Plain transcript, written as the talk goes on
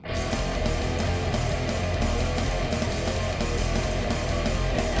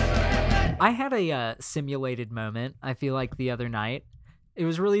I had a simulated moment, I feel like, the other night. It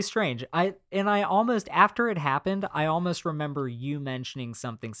was really strange. I almost, after it happened, I almost remember you mentioning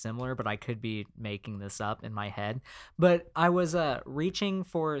something similar, but I could be making this up in my head. But I was reaching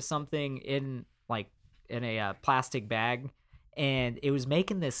for something in a plastic bag, and it was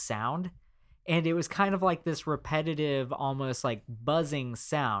making this sound, and it was kind of like this repetitive, almost like buzzing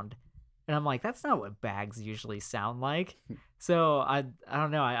sound. And I'm like, that's not what bags usually sound like. So I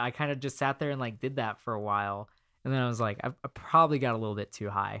don't know. I kind of just sat there and like did that for a while. And then I was like, I probably got a little bit too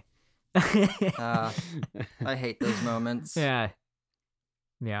high. I hate those moments. Yeah.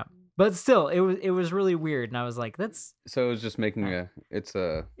 But still, it was really weird, and I was like, that's. So it was just making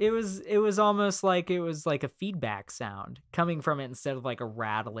It was almost like it was like a feedback sound coming from it instead of like a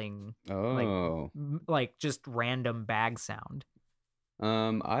rattling, like just random bag sound.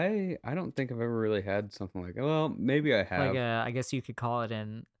 I don't think I've ever really had something like. Well, maybe I have. Like I guess you could call it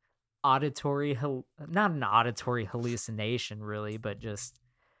an auditory, not an auditory hallucination, really, but just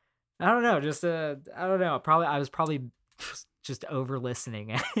I don't know, I don't know. I was probably just over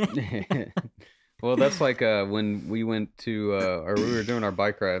listening. Well, that's like when we went to or we were doing our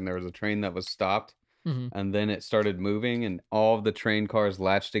bike ride, and there was a train that was stopped. Mm-hmm. And then it started moving, and all of the train cars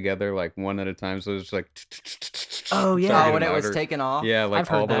latched together like one at a time. So it was just like, oh yeah, when it was taken off. Yeah,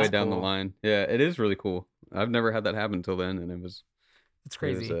 like all the way down cool. the line. Yeah, it is really cool. I've never had that happen until then, and it's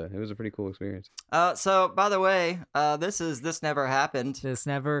crazy. It was a pretty cool experience. So by the way, this never happened. This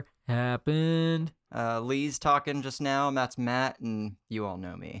never happened. Lee's talking just now, and that's Matt, and you all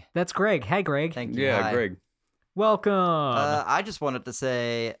know me. That's Greg. Hey, Greg. Thank you. Yeah, Hi. Greg. Welcome. I just wanted to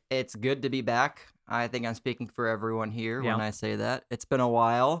say it's good to be back. I think I'm speaking for everyone here when I say that. It's been a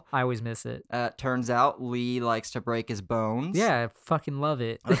while. I always miss it. Turns out Lee likes to break his bones. Yeah, I fucking love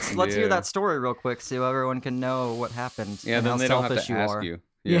it. Let's hear that story real quick so everyone can know what happened. Yeah, and then how they don't have selfish to you ask are. you.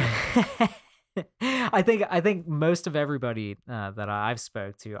 Yeah. I think most of everybody that I've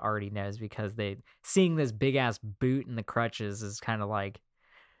spoke to already knows, because seeing this big ass boot in the crutches is kind of like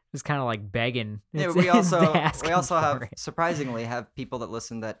begging. Yeah, we also surprisingly have people that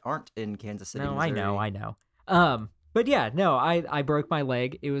listen that aren't in Kansas City. No, Missouri. I know. But yeah, no, I broke my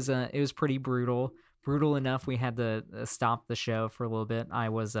leg. It was pretty brutal enough. We had to stop the show for a little bit. I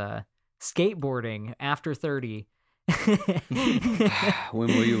was skateboarding after 30. When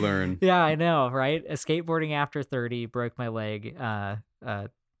will you learn? Yeah, I know, right? Skateboarding after 30, broke my leg.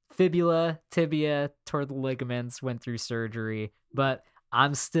 Fibula, tibia, tore the ligaments, went through surgery, but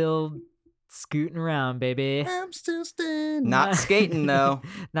I'm still scooting around, baby. I'm still standing. Not skating though.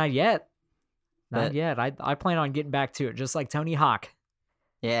 Not yet. Not yet. I plan on getting back to it, just like Tony Hawk.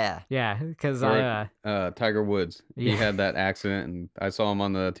 Yeah. Yeah, because Tiger Woods. Yeah. He had that accident, and I saw him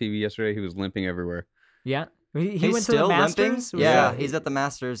on the TV yesterday. He was limping everywhere. Yeah. He He's went to still the Masters? limping? Yeah, he's at the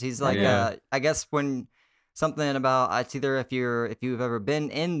Masters. He's like, Yeah. I guess when something about, it's either if you've ever been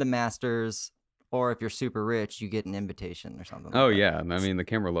in the Masters, or if you're super rich, you get an invitation or something. Oh like yeah, I mean the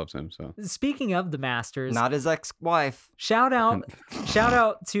camera loves him. So Speaking of the Masters, not his ex-wife. shout out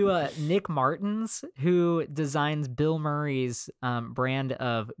to Nick Martins, who designs Bill Murray's brand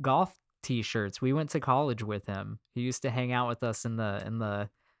of golf T-shirts. We went to college with him. He used to hang out with us in the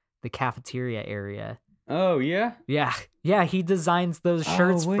cafeteria area. Oh yeah. Yeah. He designs those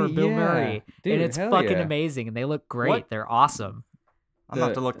shirts for Bill Murray, dude, and it's hell fucking yeah. amazing, and they look great. What? They're awesome. I'm gonna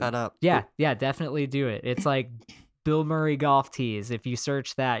have to look that up. Yeah, definitely do it. It's like Bill Murray golf tees. If you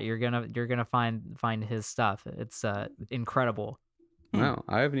search that, you're gonna find his stuff. It's incredible. Wow,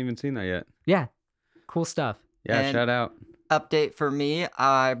 I haven't even seen that yet. Yeah, cool stuff. Yeah, And shout out. Update for me,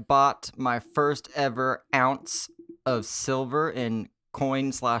 I bought my first ever ounce of silver in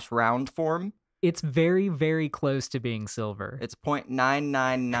coin/round form. It's very, very close to being silver. It's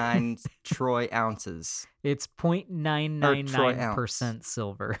 0.999 Troy ounces. It's 0.999%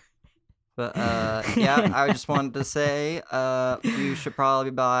 silver. But yeah, I just wanted to say you should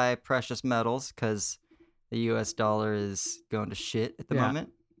probably buy precious metals because the U.S. dollar is going to shit at the moment.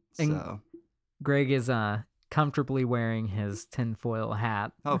 And So Greg is comfortably wearing his tinfoil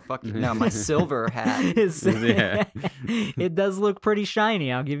hat. oh fuck you! No, my silver hat. Yeah. It does look pretty shiny.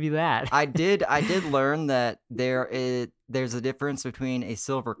 I'll give you that. I did learn that there's a difference between a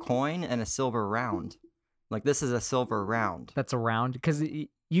silver coin and a silver round. Like this is a silver round. That's a round, because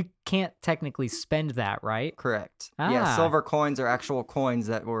you can't technically spend that, right? Correct. Ah. Yeah, silver coins are actual coins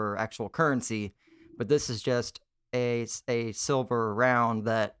that were actual currency, but this is just a silver round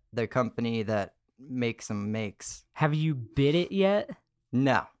that the company that makes them makes. Have you bid it yet?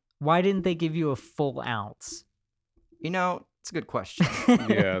 No. Why didn't they give you a full ounce? You know, it's a good question.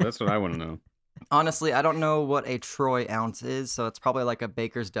 Yeah, that's what I want to know. Honestly, I don't know what a Troy ounce is, so it's probably like a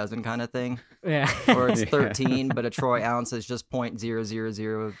baker's dozen kind of thing. Yeah. Or it's Yeah. 13, but a Troy ounce is just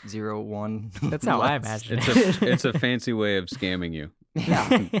 0.00001. That's how I less. imagine It's a fancy way of scamming you.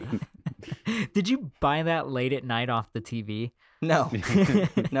 Yeah. Did you buy that late at night off the TV? No.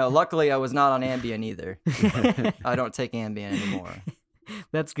 No, luckily I was not on Ambien either. I don't take Ambien anymore.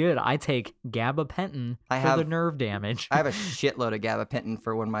 That's good. I take gabapentin I for the have- nerve damage. I have a shitload of gabapentin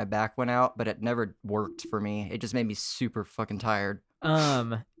for when my back went out, but it never worked for me. It just made me super fucking tired.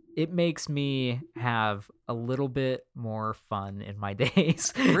 It makes me have a little bit more fun in my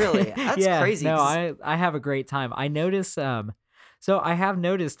days. Really? That's yeah, crazy, No, 'cause- I have a great time. I notice so I have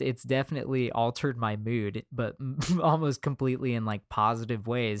noticed it's definitely altered my mood, but almost completely in like positive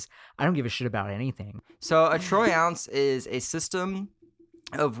ways. I don't give a shit about anything. So a troy ounce is a system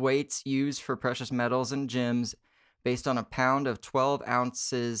of weights used for precious metals and gems based on a pound of 12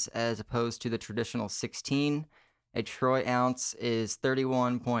 ounces as opposed to the traditional 16. A troy ounce is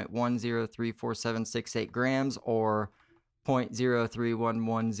 31.10347768 grams or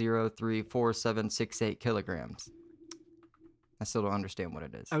 0.0311034768 kilograms. I still don't understand what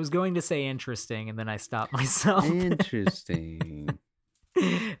it is. I was going to say interesting and then I stopped myself. Interesting.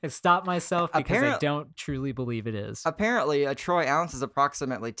 I stopped myself because I Apparent- don't truly believe it is. Apparently, a troy ounce is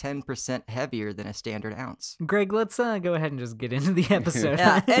approximately 10% heavier than a standard ounce. Greg, let's go ahead and just get into the episode.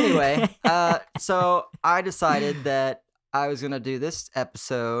 Yeah, anyway, so I decided that I was going to do this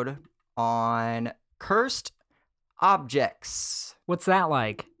episode on cursed objects. What's that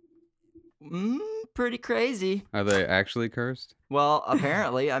like? Pretty crazy. Are they actually cursed? Well,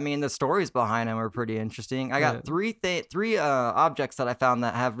 apparently, I mean, the stories behind them are pretty interesting. I got three objects that I found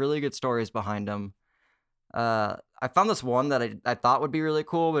that have really good stories behind them. I found this one that I thought would be really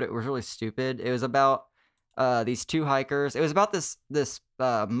cool, but it was really stupid. It was about these two hikers. It was about this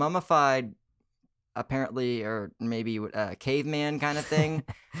mummified, apparently, or maybe caveman kind of thing.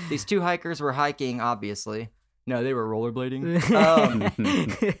 These two hikers were hiking, obviously. No, they were rollerblading.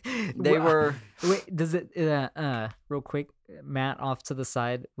 They were. Wait, does it? Real quick, Matt, off to the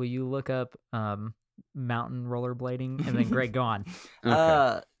side. Will you look up mountain rollerblading and then Greg, go on.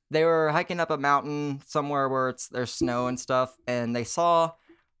 Okay. They were hiking up a mountain somewhere where there's snow and stuff, and they saw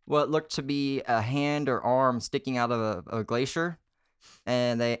what looked to be a hand or arm sticking out of a glacier,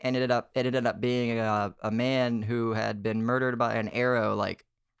 and it ended up being a man who had been murdered by an arrow like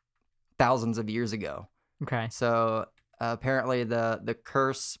thousands of years ago. Okay. So apparently the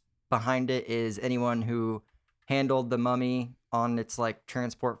curse behind it is anyone who handled the mummy on its like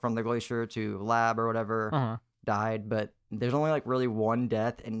transport from the glacier to lab or whatever died, but there's only like really one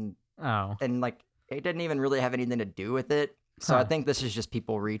death, and like it didn't even really have anything to do with it. So I think this is just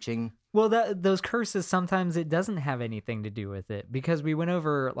people reaching. Well, those curses, sometimes it doesn't have anything to do with it, because we went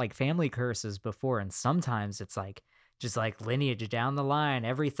over like family curses before, and sometimes it's like just like lineage down the line,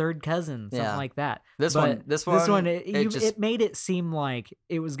 every third cousin, something like that. This one, it it made it seem like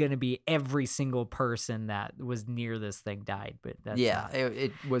it was going to be every single person that was near this thing died, but that's not.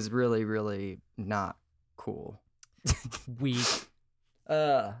 It was really, really not cool. Weak.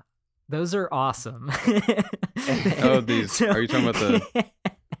 Those are awesome. Oh, these. Are you talking about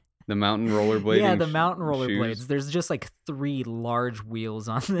the mountain rollerblading? Yeah, the mountain shoes? rollerblades. There's just like 3 large wheels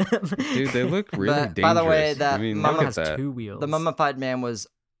on them. Dude, they look really But, dangerous. by the way, that I mean, mama look has at that. 2 wheels. The mummified man was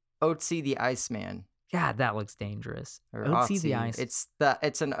Otzi the Iceman. Yeah, that looks dangerous. Or Otzi the Ice. It's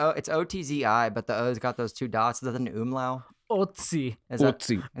OTZI, but the O's got those 2 dots. Is that an umlaut? Otzi. Is that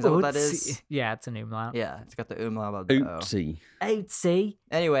Oopsie. what that Otzi. is? Yeah, it's an umlaut. Yeah, it's got the umlaut above the O. Oopsie. Otzi.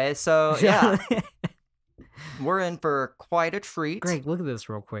 Anyway, so yeah, we're in for quite a treat. Greg, look at this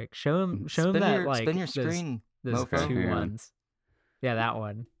real quick. Show him Spin that your, like spin your those- screen. Those mofo. 2 Hang on. ones. Yeah, that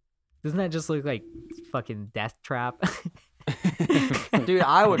one. Doesn't that just look like fucking Death Trap? Dude,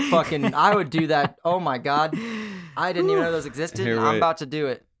 I would do that. Oh my god. I didn't even know those existed. Here, I'm wait. about to do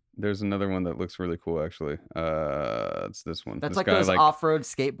it. There's another one that looks really cool, actually. It's this one. That's this like guy, those off-road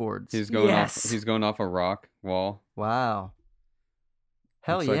skateboards. He's going Yes. off. He's going off a rock wall. Wow.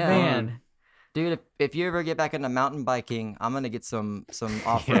 Hell Looks like yeah. Man. Dude, if you ever get back into mountain biking, I'm gonna get some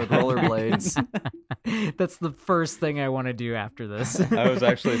off-road rollerblades. That's the first thing I want to do after this. I was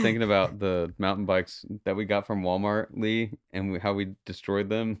actually thinking about the mountain bikes that we got from Walmart, Lee, and how we destroyed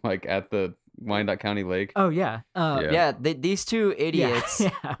them, like at the Wyandotte County Lake. Oh yeah. Yeah. Yeah, these two idiots.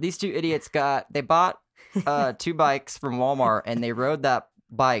 Yeah. These two idiots they bought 2 bikes from Walmart, and they rode that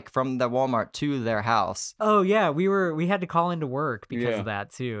bike from the Walmart to their house. Oh yeah, we had to call into work because Yeah. of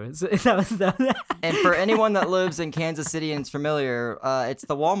that too. So that was And for anyone that lives in Kansas City and is familiar, it's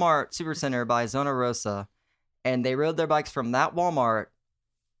the Walmart Supercenter by Zona Rosa, and they rode their bikes from that Walmart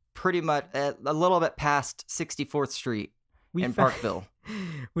pretty much a little bit past 64th Street in Parkville.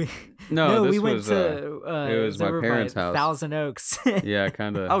 we went to it was my parents' house. Thousand Oaks. Yeah,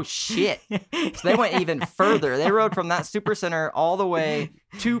 kind of. Oh shit! So they went even further. They rode from that supercenter all the way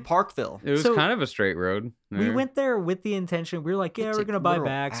to Parkville. It was kind of a straight road. We went there with the intention. We were like, yeah, we're gonna buy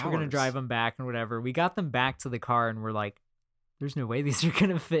bags. Hours. We're gonna drive them back and whatever. We got them back to the car and we're like, there's no way these are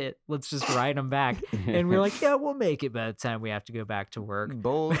gonna fit. Let's just ride them back. And we're like, yeah, we'll make it by the time we have to go back to work.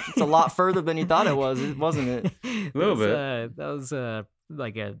 Bull. It's a lot further than you thought it was, wasn't it? A little bit. That was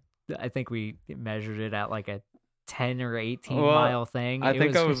like I think we measured it at like a 10 or 18 mile thing. I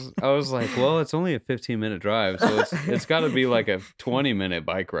was like, well, it's only a 15-minute drive, so it's got to be like a 20-minute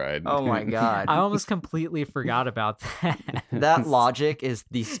bike ride. Oh my god! I almost completely forgot about that. That logic is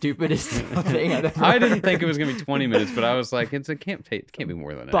the stupidest thing I've ever I didn't think it was gonna be 20 minutes, but I was like, it can't be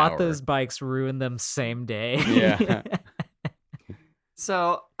more than an hour. Bought those bikes, ruined them same day. Yeah.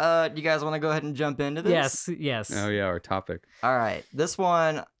 So, do you guys want to go ahead and jump into this? Yes. Oh yeah, our topic. All right, this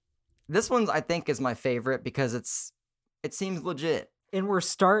one's I think is my favorite because it seems legit. And we're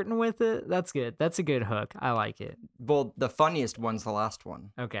starting with it. That's good. That's a good hook. I like it. Well, the funniest one's the last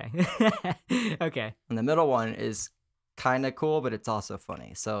one. Okay. Okay. And the middle one is kind of cool, but it's also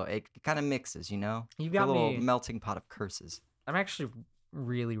funny. So it kind of mixes, you know? You got a little me. melting pot of curses. I'm actually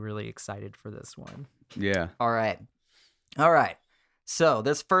really, really excited for this one. Yeah. All right. So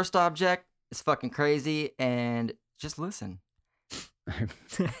this first object is fucking crazy, and just listen.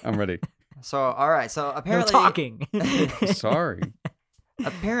 I'm ready. So, all right. So apparently, No talking. Sorry.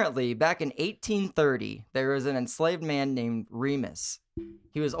 Apparently, back in 1830, there was an enslaved man named Remus.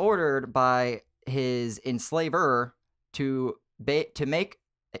 He was ordered by his enslaver to bake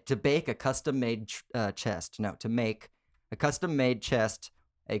a custom-made chest. No, to make a custom-made chest,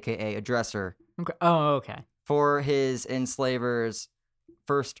 aka a dresser. Okay. Oh, okay. For his enslaver's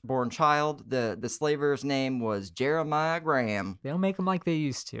firstborn child. The slaver's name was Jeremiah Graham. They don't make them like they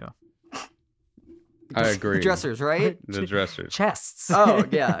used to. I agree. Dressers, right? The dressers. Chests. Oh,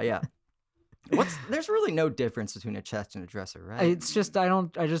 yeah. There's really no difference between a chest and a dresser, right? It's just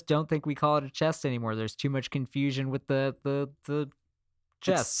I just don't think we call it a chest anymore. There's too much confusion with the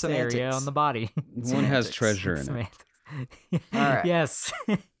chest area on the body. One has treasure in it. All right. Yes.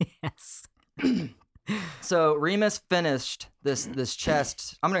 Yes. So Remus finished this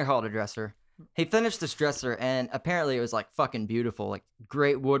chest. I'm gonna call it a dresser. He finished this dresser, and apparently it was like fucking beautiful. Like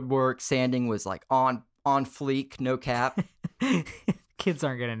great woodwork, sanding was like on fleek, no cap. Kids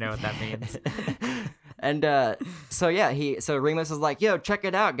aren't gonna know what that means. And so Remus was like, "Yo, check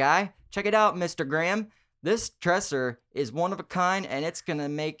it out, guy. Check it out, Mr. Graham. This dresser is one of a kind, and it's gonna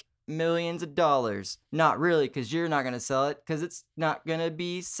make millions of dollars. Not really, because you're not gonna sell it, because it's not gonna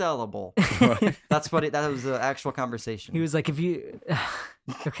be sellable." That was the actual conversation. He was like, "If you,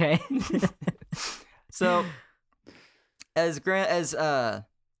 okay." So, what's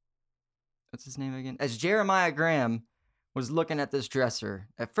his name again? As Jeremiah Graham was looking at this dresser,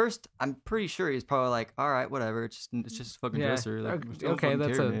 at first, I'm pretty sure he was probably like, "All right, whatever. It's just a fucking dresser." Like, okay,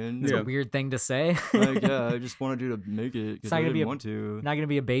 that's a weird thing to say. Like, yeah, I just wanted you to make it because I didn't want to. Not gonna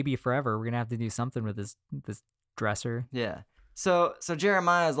be a baby forever. We're gonna have to do something with this dresser. Yeah. So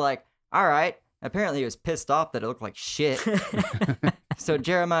Jeremiah's like, "All right." Apparently, he was pissed off that it looked like shit. So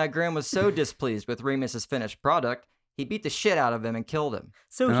Jeremiah Graham was so displeased with Remus's finished product, he beat the shit out of him and killed him.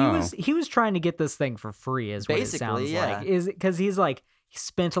 So he was trying to get this thing for free, is what it sounds like. Is because he's like he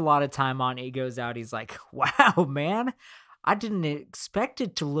spent a lot of time on it. He goes out, he's like, "Wow, man, I didn't expect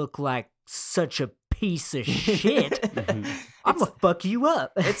it to look like such a piece of shit. I'm gonna fuck you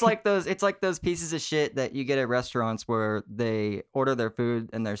up." It's like those pieces of shit that you get at restaurants where they order their food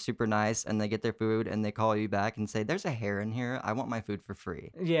and they're super nice and they get their food and they call you back and say, "There's a hair in here. I want my food for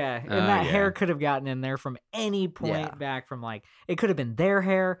free." Yeah, and that hair could have gotten in there from any point back from like it could have been their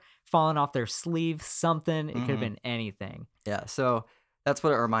hair falling off their sleeve, something. It could have been anything. Yeah, so that's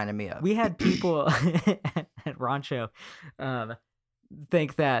what it reminded me of. We had people at Rancho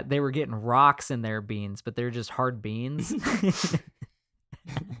think that they were getting rocks in their beans, but they're just hard beans.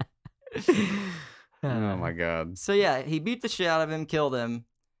 Oh my god. So yeah, he beat the shit out of him, killed him,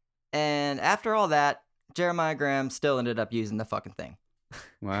 and after all that, Jeremiah Graham still ended up using the fucking thing.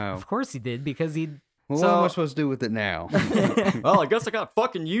 Wow. Of course he did, because he... Well, what am I supposed to do with it now? Well, I guess I gotta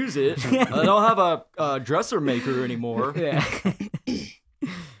fucking use it. I don't have a dresser maker anymore. Yeah.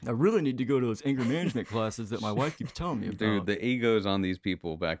 I really need to go to those anger management classes that my wife keeps telling me about. Dude, the egos on these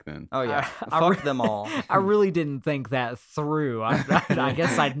people back then. Oh yeah, fuck them all. I really didn't think that through. I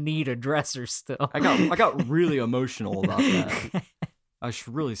guess I'd need a dresser still. I got really emotional about that.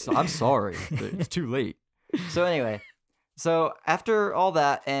 I'm sorry. But it's too late. So anyway, So after all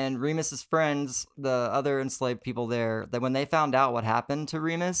that, and Remus's friends, the other enslaved people there, that when they found out what happened to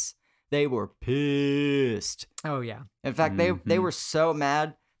Remus, they were pissed. Oh yeah. In fact, they were so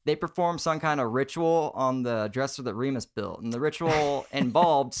mad. They performed some kind of ritual on the dresser that Remus built, and the ritual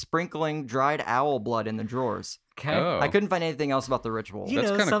involved sprinkling dried owl blood in the drawers. Okay. Oh. I couldn't find anything else about the ritual. You That's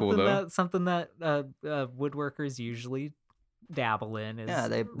know, kinda cool, though. something that woodworkers usually dabble in is Yeah,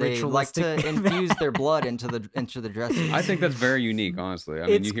 they like ritualistic. to infuse their blood into the dresser. I think that's very unique, honestly. I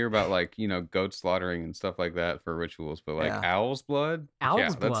mean, It's- you hear about like, goat slaughtering and stuff like that for rituals, but like Yeah. owl's blood? Owl's Yeah,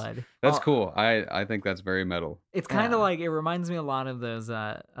 blood. That's Oh. cool. I think that's very metal. It's kind Yeah. of like, it reminds me a lot of those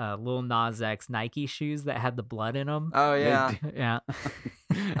Lil Nas X Nike shoes that had the blood in them. Oh yeah. Yeah.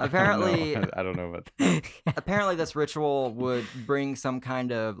 Apparently- I don't know about that. Apparently, this ritual would bring some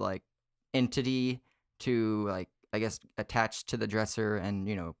kind of like entity to like, I guess, attach to the dresser and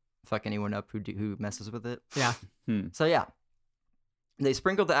fuck anyone up who messes with it. Yeah. So yeah, they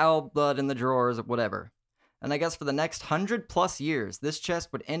sprinkled the owl blood in the drawers, whatever. And I guess for the next 100+ years, this chest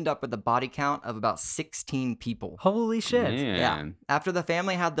would end up with a body count of about 16 people. Holy shit. Man. After the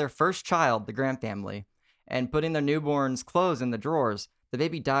family had their first child, the Grant family, and putting their newborn's clothes in the drawers, the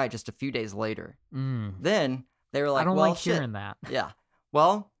baby died just a few days later. Mm. Then they were like, I don't well, like shit. hearing that. Yeah.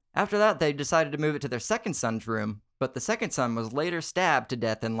 Well, after that, they decided to move it to their second son's room, but the second son was later stabbed to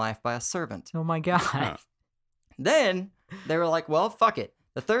death in life by a servant. Oh my god. Huh. Then they were like, well, fuck it.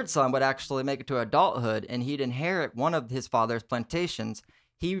 The third son would actually make it to adulthood, and he'd inherit one of his father's plantations.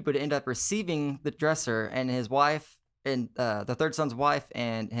 He would end up receiving the dresser, and his wife, and the third son's wife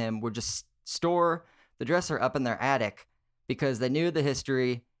and him would just store the dresser up in their attic because they knew the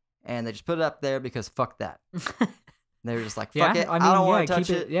history, and they just put it up there because fuck that. They were just like, fuck it. I don't want to touch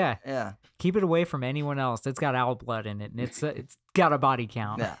keep it. Yeah. Yeah. Keep it away from anyone else. It's got owl blood in it, and it's got a body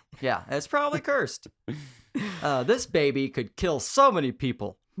count. Yeah. Yeah. It's probably cursed. This baby could kill so many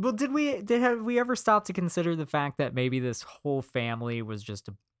people. Well, have we ever stopped to consider the fact that maybe this whole family was just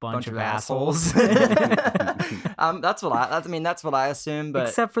a bunch of assholes? That's what I assume. But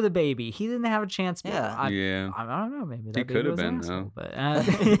Except for the baby, he didn't have a chance. Yeah. Yeah. I don't know. Maybe that He baby could have was an been, asshole,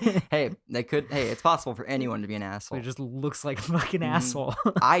 though. but hey, it's possible for anyone to be an asshole. he just looks like a fucking asshole.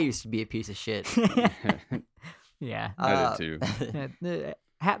 I used to be a piece of shit. Yeah. I did too.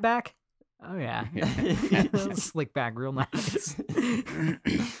 Hat back. Oh yeah. Yeah. Slick back, real nice.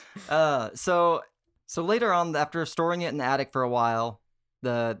 So later on, after storing it in the attic for a while,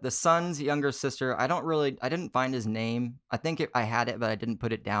 the son's younger sister, I didn't find his name. I think I had it, but I didn't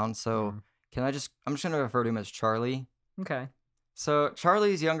put it down. So I'm just gonna refer to him as Charlie. Okay. So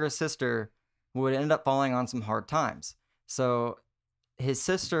Charlie's younger sister would end up falling on some hard times. So his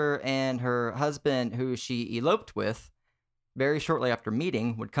sister and her husband, who she eloped with, very shortly after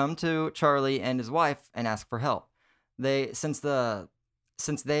meeting, would come to Charlie and his wife and ask for help. Since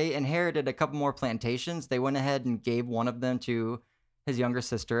they inherited a couple more plantations, they went ahead and gave one of them to his younger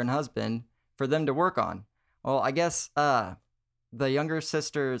sister and husband for them to work on. Well, I guess the younger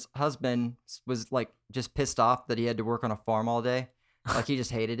sister's husband was like just pissed off that he had to work on a farm all day. Like he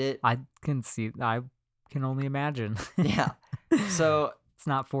just hated it. I can only imagine. Yeah. So It's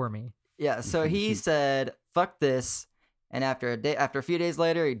not for me. yeah, so he said, "Fuck this." And after a few days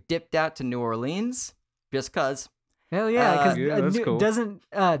later, he dipped out to New Orleans just cuz. Hell yeah, because Yeah, that's cool.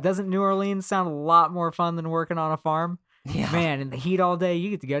 doesn't New Orleans sound a lot more fun than working on a farm? Yeah. Man, in the heat all day, you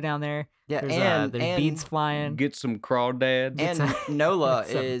get to go down there. Yeah, There's beats flying. Get some crawdads. and NOLA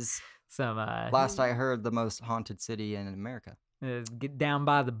some- is, Some last I heard, the most haunted city in America. get down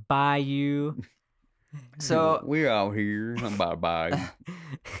by the bayou. So we're out here. I'm bye.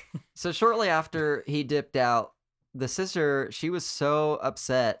 So shortly after he dipped out, the sister, she was so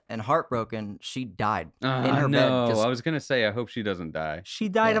upset and heartbroken, she died in her no, bed. I was gonna say I hope she doesn't die. She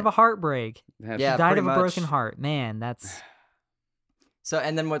died Yeah. of a heartbreak. That's- Yeah, She died pretty of a broken much. heart. Man, that's So,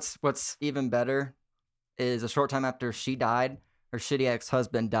 and then what's even better is a short time after she died, her shitty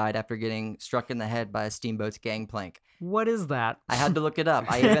ex-husband died after getting struck in the head by a steamboat's gangplank. what is that? I had to look it up.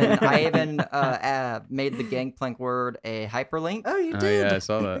 I even made the gangplank word a hyperlink. Oh, you Oh did. yeah, I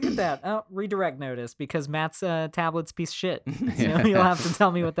saw Look at that. that. Oh, redirect notice because Matt's tablet's a piece of shit. So Yeah. you'll have to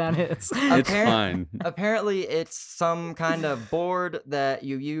tell me what that is. It's Appar- fine. Apparently, it's some kind of board that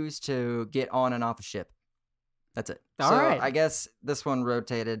you use to get on and off a ship. That's it. All so right. I guess this one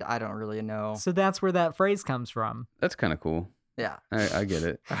rotated. I don't really know. So that's where that phrase comes from. That's kind of cool. Yeah. I get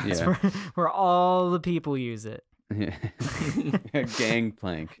it. That's Yeah. where all the people use it.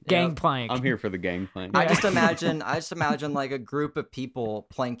 Gangplank. Gangplank. I'm here for the gangplank. I just imagine like a group of people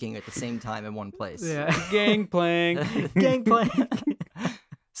planking at the same time in one place. Yeah. Gangplank. Gangplank.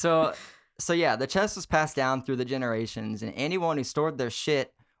 So So yeah, the chest was passed down through the generations, and anyone who stored their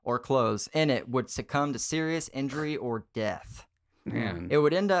shit or clothes in it would succumb to serious injury or death. Man. It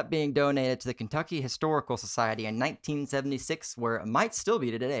would end up being donated to the Kentucky Historical Society in 1976, where it might still be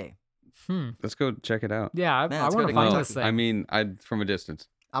today. Let's go check it out. Yeah, Man, I let's want go to to find Kentucky. this thing. I mean, from a distance.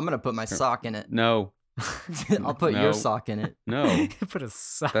 I'm gonna put my sock in it. No. I'll put No. your sock in it. No. Put a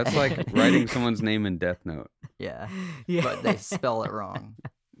sign. That's like writing someone's name in Death Note. Yeah, Yeah. but they spell it wrong.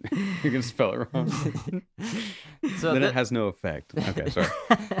 You're going to spell it wrong. So Then it has no effect. Okay, sorry.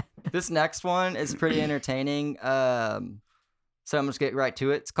 this next one is pretty entertaining. So I'm just get right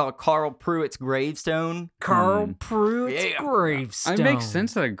to it. It's called Carl Pruitt's Gravestone. Carl Pruitt's Yeah. Gravestone. It makes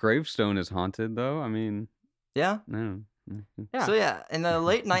sense that a gravestone is haunted, though. I mean, Yeah. no. Yeah. So yeah, in the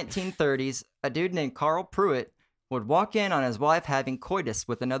late 1930s, a dude named Carl Pruitt would walk in on his wife having coitus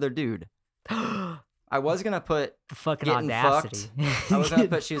with another dude. I was gonna put The fucking getting audacity. I was gonna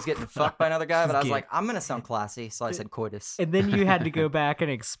put she was getting fucked by another guy, but I was Get- like, I'm gonna sound classy, so I said coitus. And then you had to go back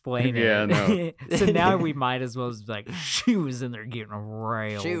and explain Yeah, it. no. So now we might as well just be like, she was in there getting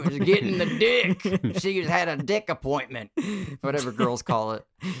railed. She was getting the dick. She had a dick appointment, whatever girls call it.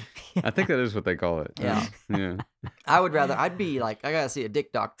 I think that is what they call it. Yeah. Yeah. I'd be like, I gotta see a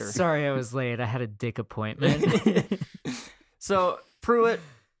dick doctor. Sorry I was late. I had a dick appointment. So Pruitt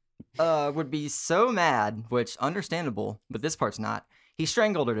would be so mad, which understandable, but this part's not. He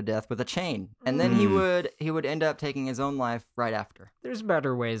strangled her to death with a chain, and then he would end up taking his own life right after. There's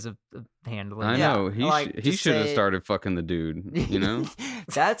better ways of handling I it. Yeah, know. He like, he just should have say- started fucking the dude, you know?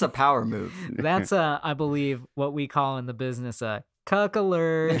 That's a power move. That's, I believe, what we call in the business a cuck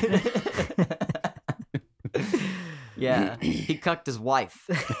alert. Yeah, he cucked his wife.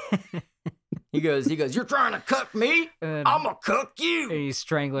 He goes, you're trying to cuck me? And I'm gonna cuck you. he's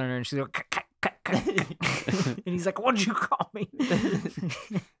strangling her, and she's like, "Cuck, cuck, cuck, cuck." And he's like, what'd you call me?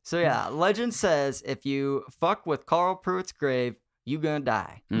 So yeah, legend says if you fuck with Carl Pruitt's grave, you gonna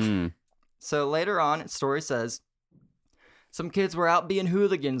die. Mm. So later on, story says, some kids were out being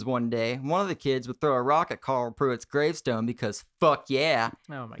hooligans one day. One of the kids would throw a rock at Carl Pruitt's gravestone because fuck yeah.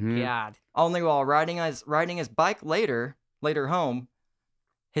 Oh my Hmm. God. Only while riding his bike later home,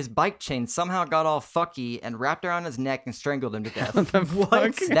 his bike chain somehow got all fucky and wrapped around his neck and strangled him to death. What the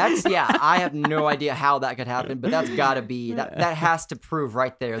fuck? That's I have no idea how that could happen, but that's gotta be that has to prove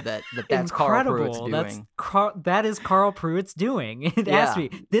right there that's Carl Pruitt's doing. That is Carl Pruitt's doing. It has to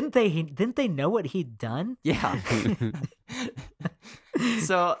be. Didn't they know what he'd done? Yeah.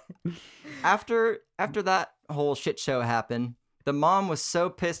 So after that whole shit show happened, the mom was so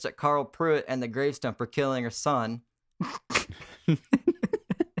pissed at Carl Pruitt and the gravestone for killing her son.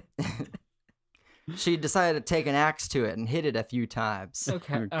 She decided to take an axe to it and hit it a few times.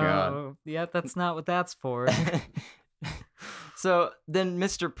 Okay. Oh, God. Oh, yeah, that's not what that's for. So then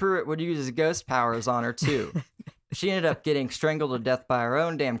Mr. Pruitt would use his ghost powers on her too. She ended up getting strangled to death by her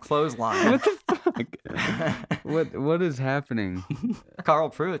own damn clothesline. What the fuck? What is happening? Carl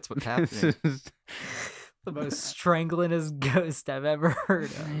Pruitt's what's This happening. is, The most strangling ghost I've ever heard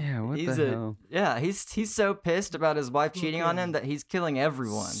of. yeah, what He's the hell? he's so pissed about his wife cheating on him that he's killing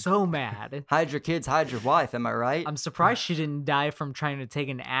everyone. So mad. Hide your kids, hide your wife, am I right? I'm surprised she didn't die from trying to take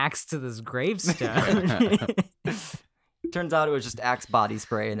an axe to this gravestone. Turns out it was just Axe body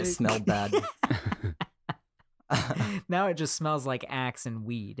spray and it smelled bad. Now it just smells like axe and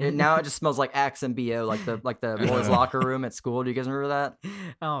weed. And now it just smells like Axe and BO, like the boys' locker room at school. Do you guys remember that?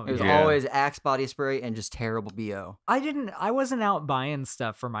 Oh, It was Yeah. always Axe body spray and just terrible BO. I wasn't out buying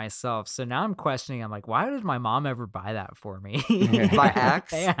stuff for myself, so now I'm questioning. I'm like, why did my mom ever buy that for me? Buy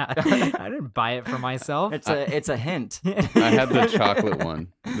Axe? Yeah, I didn't buy it for myself. It's a hint. I had the chocolate one.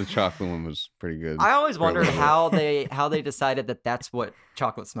 The chocolate one was pretty good. I always for a wondered little bit. how they decided that that's what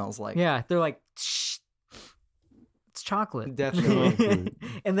chocolate smells like. Yeah, they're like, shh, it's chocolate. Definitely.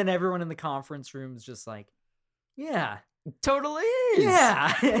 And then everyone in the conference room is just like, yeah, Totally is.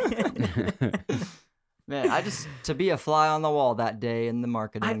 yeah. Man, to be a fly on the wall that day in the I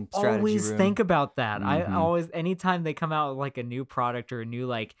marketing strategy always room. think about that. I Mhm. always, anytime they come out with like a new product or a new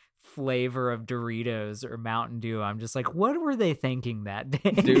like flavor of Doritos or Mountain Dew, I'm just like, what were they thinking that day?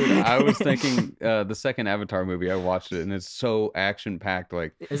 Dude, I was thinking the second Avatar movie, I watched it and it's so action packed.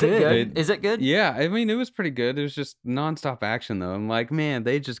 Like, Is it good? They- Is it good? yeah, I mean, it was pretty good. It was just nonstop action, though. I'm like, man,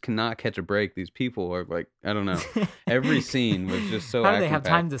 they just cannot catch a break. These people are like, I don't know. Every scene was just so How do they have action-packed.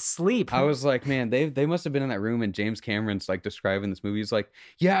 time to sleep? I was like, man, they must have been in that room and James Cameron's like describing this movie. He's like,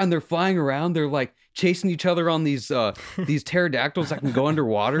 yeah, and they're flying around. They're like chasing each other on these pterodactyls that can go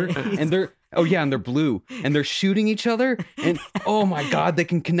underwater, and they're blue, and they're shooting each other, and oh my god, they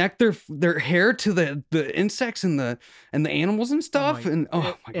can connect their hair to the insects and the animals and stuff, and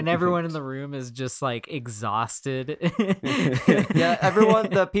everyone in the room is just like exhausted. Yeah, everyone,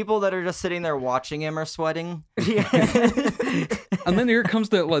 the people that are just sitting there watching him are sweating. Yeah. And then here comes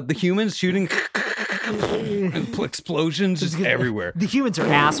the humans shooting and explosions just everywhere. The humans are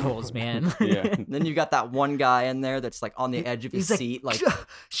assholes, man. Yeah. Then you got that one guy in there that's like on the edge of his seat, like,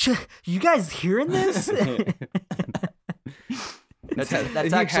 you guys hearing this? That's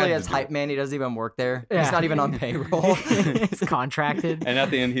actually his hype man. He doesn't even work there. Yeah. He's not even on payroll. He's contracted. And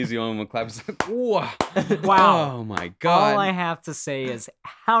at the end, he's the only one clapping. It's like, wow. Wow. Oh my god. All I have to say is,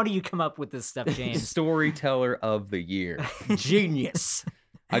 how do you come up with this stuff, James? Storyteller of the year. Genius.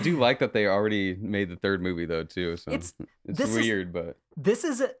 I do like that they already made the third movie though too. So it's weird, but this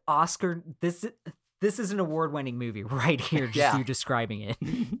is an Oscar. This is an award-winning movie right here. Just you describing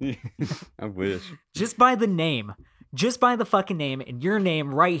it. I wish. Just by the name. Just by the fucking name and your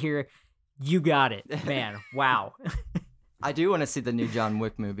name right here, you got it, man. Wow. I do want to see the new John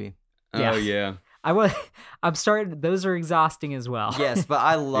Wick movie. Oh yeah. I'm starting. Those are exhausting as well. Yes, but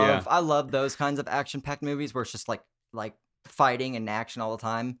I love those kinds of action-packed movies where it's just like fighting and action all the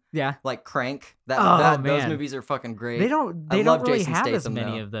time. Yeah. Like Crank. Man. Those movies are fucking great. They don't really Jason have as Statham,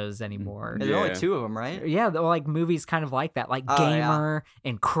 many though. of those anymore. There's only 2 of them, right? Yeah, they're like movies kind of like that, like Gamer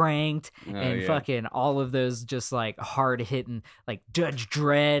and Cranked and fucking all of those just like hard hitting, like Judge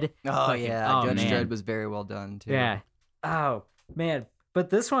Dredd. Judge Dredd was very well done too. Yeah. Oh man. But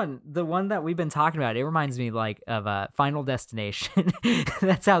this one, the one that we've been talking about, it reminds me like of Final Destination.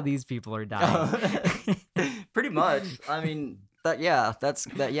 That's how these people are dying. Pretty much. I mean, yeah.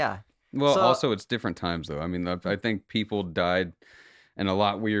 Well, also it's different times though. I mean, I think people died in a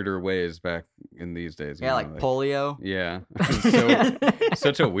lot weirder ways back in these days. Yeah, like polio. Yeah.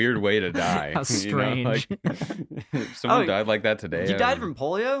 Such a weird way to die. How strange. If someone died like that today. You died from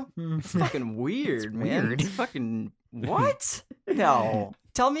polio? It's fucking weird, man. Weird. It's fucking what? No.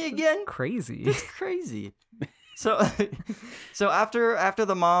 Tell me again. Crazy. It's crazy. So after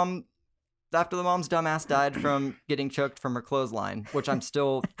the mom's dumbass died from getting choked from her clothesline, which I'm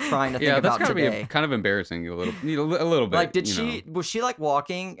still trying to think about that's today. Be kind of embarrassing a little bit. Like, was she like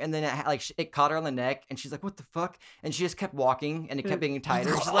walking and then it caught her on the neck and she's like, what the fuck? And she just kept walking and it kept getting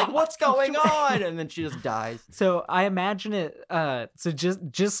tighter. She's like, what's going on? And then she just dies. So I imagine it. So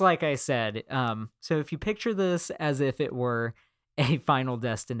just like I said. So if you picture this as if it were a Final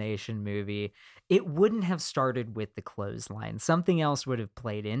Destination movie, it wouldn't have started with the clothesline. Something else would have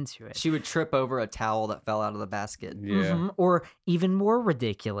played into it. She would trip over a towel that fell out of the basket. Yeah. Mm-hmm. Or even more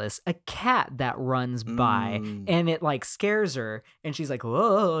ridiculous, a cat that runs by and it like scares her and she's like,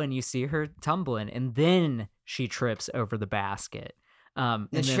 whoa, and you see her tumbling and then she trips over the basket. And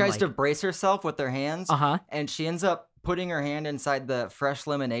she tries to brace herself with her hands. And she ends up putting her hand inside the fresh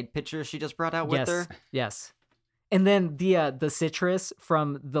lemonade pitcher she just brought out with her. Yes. And then the citrus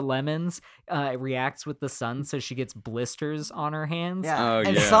from the lemons reacts with the sun, so she gets blisters on her hands.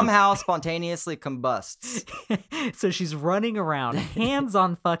 Yeah, somehow spontaneously combusts. So she's running around, hands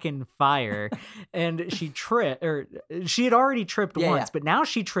on fucking fire, and she had already tripped once, but now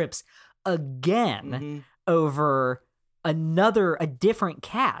she trips again over a different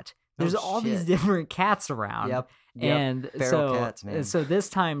cat. There's all these different cats around. Yep. And feral cats, man. So this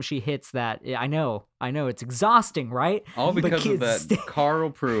time she hits that. I know, it's exhausting, right? All because of that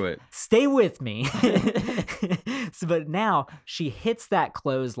Carl Pruitt. Stay with me. But now she hits that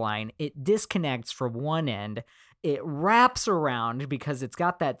clothesline. It disconnects from one end. It wraps around because it's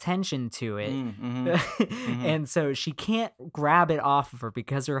got that tension to it. And so she can't grab it off of her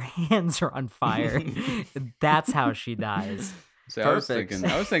because her hands are on fire. That's how she dies. So I was thinking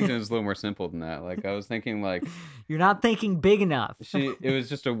it was a little more simple than that. Like I was thinking like you're not thinking big enough.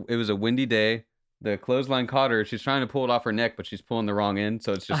 It was a windy day. The clothesline caught her. She's trying to pull it off her neck, but she's pulling the wrong end,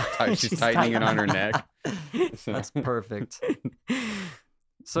 so it's just she's tightening it on her neck. So. That's perfect.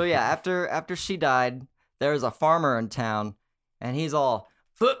 So yeah, after she died, there was a farmer in town, and he's all,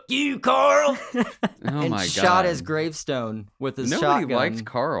 "Fuck you, Carl!" and shot his gravestone with his shotgun. Nobody liked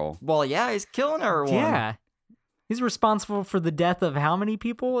Carl. Well, yeah, he's killing everyone. Yeah. He's responsible for the death of how many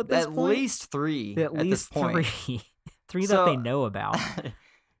people at this point? At least 3. At least 3. 3 that they know about.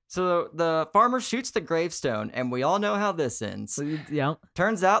 So the farmer shoots the gravestone, and we all know how this ends. Yep.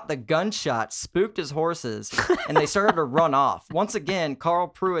 Turns out the gunshot spooked his horses, and they started to run off. Once again, Carl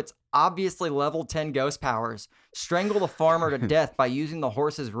Pruitt's obviously level 10 ghost powers strangle the farmer to death by using the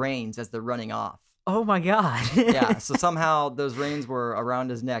horse's reins as they're running off. Oh my god. Yeah, so somehow those reins were around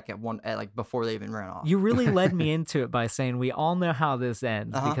his neck like before they even ran off. You really led me into it by saying we all know how this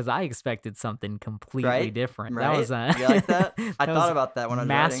ends because I expected something completely Right? different. Right? That was You like that? I was thought about that when I was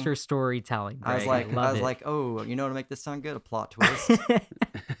master writing. storytelling. I was Greg. like, love it. oh, you know, to make this sound good, a plot twist.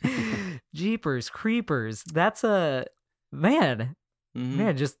 Jeepers creepers. That's a man.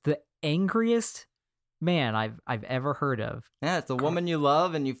 Man, just the angriest man I've ever heard of. Yeah, it's the woman you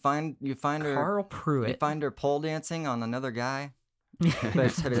love, and you find her. Carl Pruitt. You find her pole dancing on another guy, but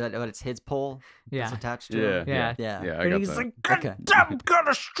it's his pole. That's attached to him. Yeah. I And got he's that. like, God, I'm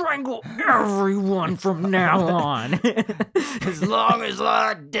gonna strangle everyone from now on. As long as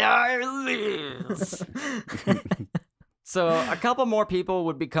I die lives. So a couple more people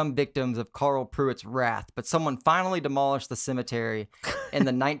would become victims of Carl Pruitt's wrath, but someone finally demolished the cemetery in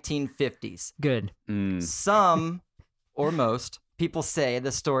the 1950s. Good. Some, or most, people say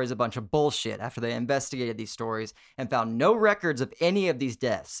this story is a bunch of bullshit after they investigated these stories and found no records of any of these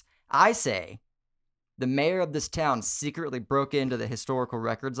deaths. I say the mayor of this town secretly broke into the historical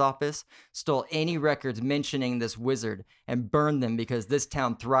records office, stole any records mentioning this wizard, and burned them because this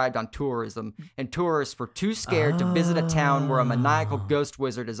town thrived on tourism, and tourists were too scared to visit a town where a maniacal ghost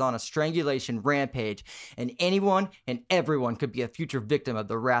wizard is on a strangulation rampage, and anyone and everyone could be a future victim of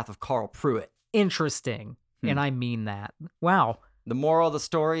the wrath of Carl Pruitt. Interesting. And I mean that. Wow. The moral of the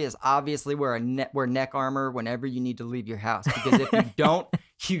story is obviously wear neck armor whenever you need to leave your house, because if you don't,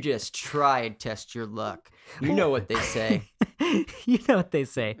 you just try and test your luck. You know what they say. You know what they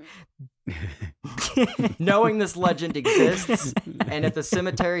say. Knowing this legend exists, and if the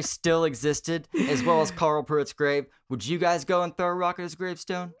cemetery still existed, as well as Carl Pruitt's grave, would you guys go and throw a rock at his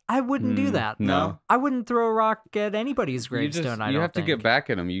gravestone? I wouldn't do that. No. I wouldn't throw a rock at anybody's gravestone. You have to get back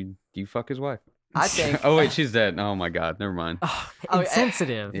at him. You fuck his wife. I think. Oh wait, she's dead. Oh my god, never mind.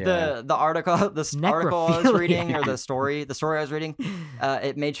 Insensitive. Yeah. The article I was reading, or Necrophilia. the story I was reading,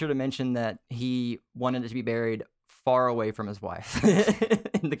 it made sure to mention that he wanted it to be buried far away from his wife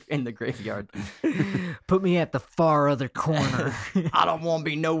in the graveyard. Put me at the far other corner. I don't want to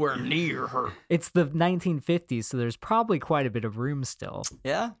be nowhere near her. It's the 1950s, so there's probably quite a bit of room still.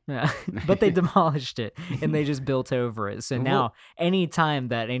 Yeah? Yeah. But they demolished it and they just built over it. So now any time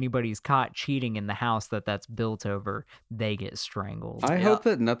that anybody's caught cheating in the house that's built over, they get strangled. I hope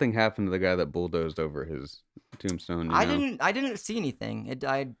that nothing happened to the guy that bulldozed over his tombstone. I didn't see anything.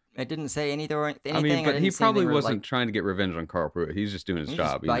 It didn't say anything. I mean, but he probably wasn't trying to get revenge on Carl Pruitt. He's just doing his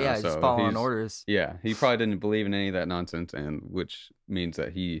job. He's just following orders. Yeah, he probably didn't believe in any of that nonsense, and which means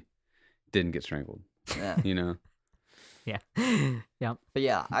that he didn't get strangled. Yeah. You know? Yeah. Yeah. But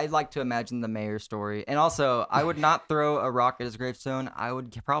yeah, I'd like to imagine the mayor's story. And also, I would not throw a rock at his gravestone. I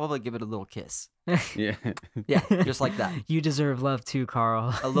would probably give it a little kiss. Yeah. Yeah, just like that. You deserve love too,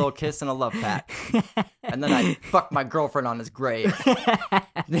 Carl. A little kiss and a love pat. And then I'd fuck my girlfriend on his grave.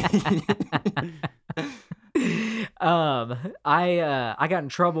 I got in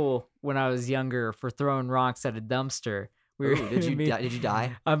trouble when I was younger for throwing rocks at a dumpster. Did you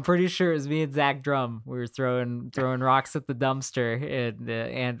die? I'm pretty sure it was me and Zach Drum. We were throwing rocks at the dumpster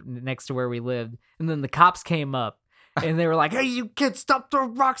and next to where we lived. And then the cops came up and they were like, "Hey, you kids, stop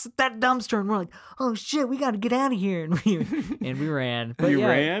throwing rocks at that dumpster!" And we're like, "Oh shit, we got to get out of here!" And we ran. But You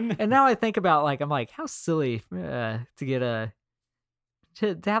ran? And now I think about I'm like, how silly to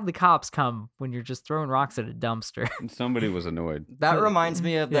have the cops come when you're just throwing rocks at a dumpster. Somebody was annoyed. That reminds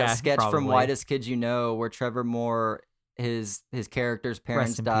me of that Yeah, sketch from probably. Whitest Kids You Know, where Trevor Moore, his character's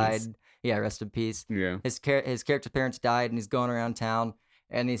parents Rest in died. peace. Yeah, rest in peace. Yeah. His character's parents died, and he's going around town,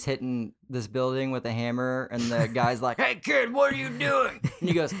 and he's hitting this building with a hammer, and the guy's like, "Hey kid, what are you doing?" And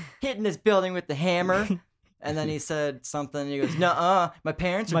he goes, "Hitting this building with the hammer." And then he said something, and he goes, "Nuh-uh, my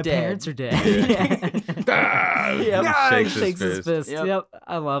parents are My dead." parents are dead. Yep. Shakes his fist. Yep.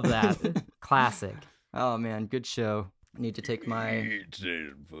 I love that. Classic. Oh man, good show. I need to take my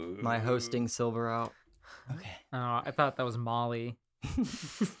hosting silver out. Okay. Oh, I thought that was Molly.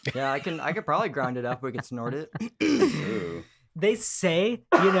 Yeah, I could probably grind it up. We could snort it. Ooh. They say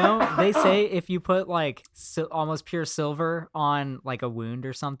if you put almost pure silver on a wound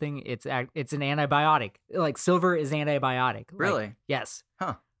or something, it's an antibiotic. Silver is antibiotic. Really? Yes.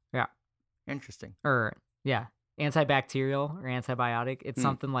 Huh. Yeah. Interesting. Or yeah, antibacterial or antibiotic. It's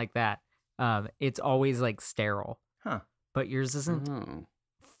something like that. It's always sterile. Huh. But yours isn't Oh.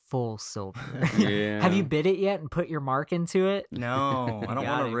 full silver. Yeah. Have you bit it yet and put your mark into it? No, I don't Got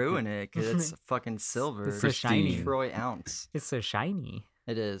want it. to ruin it because it's fucking silver. It's so shiny. Troy ounce. It's so shiny.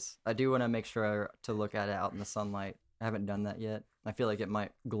 It is. I do want to make sure to look at it out in the sunlight. I haven't done that yet. I feel like it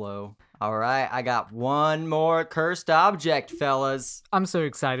might glow. All right, I got one more cursed object, fellas. I'm so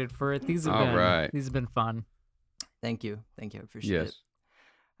excited for it. These have been fun. Thank you. I appreciate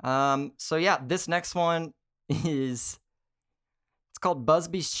it. So yeah, this next one it's called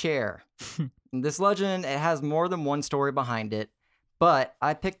Busby's chair. This legend, it has more than one story behind it, but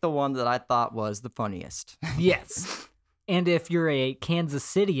I picked the one that I thought was the funniest. Yes. And if you're a Kansas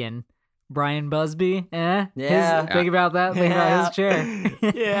Citian, Brian Busby, Yeah. Think about that. Think about his chair.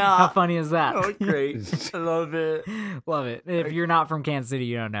 Yeah. How funny is that? Oh, great. I love it. Love it. If you're not from Kansas City,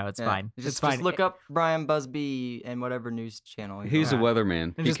 you don't know. It's fine. It's fine. Just look up Brian Busby and whatever news channel. He's a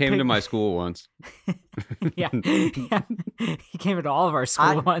weatherman. He came to my school once. Yeah. He came into all of our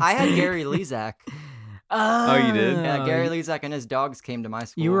school once. I had Gary Lezak. Oh, you did? Yeah, Gary Lezak and his dogs came to my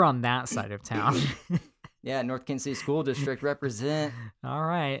school. You were on that side of town. Yeah, North Kansas City School District represent. All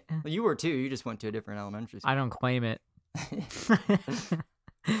right. Well, you were too. You just went to a different elementary school. I don't claim it.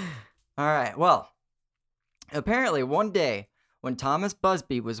 All right. Well, apparently one day when Thomas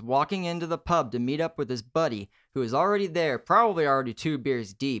Busby was walking into the pub to meet up with his buddy, who was already there, probably already 2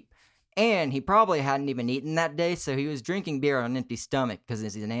 beers deep, and he probably hadn't even eaten that day, so he was drinking beer on an empty stomach because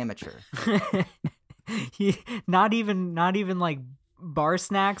he's an amateur. Not even like bar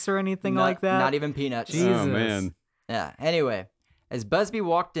snacks or anything like that. Not even peanuts. Jesus. Oh man. Yeah. Anyway, as Busby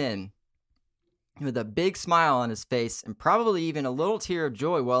walked in with a big smile on his face and probably even a little tear of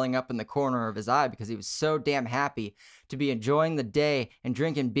joy welling up in the corner of his eye because he was so damn happy to be enjoying the day and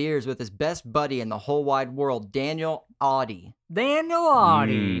drinking beers with his best buddy in the whole wide world, Daniel Audie. Daniel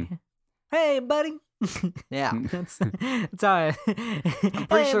Audie. Hey, buddy. Yeah. That's how I'm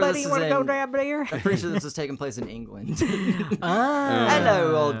pretty sure buddy, this you is want to go in- grab beer? I'm pretty sure this was taking place in England. Ah.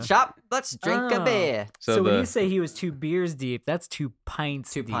 Hello, old chap. Let's drink a beer. So when you say he was 2 beers deep, that's 2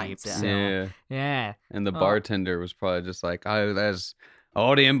 pints 2 deep. pints, yeah. So, Yeah. yeah. And the bartender was probably just like, oh, that's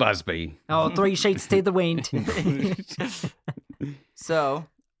Audie and Busby. Oh, 3 shades to the wind. So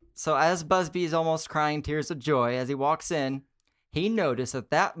as Busby is almost crying tears of joy as he walks in, he noticed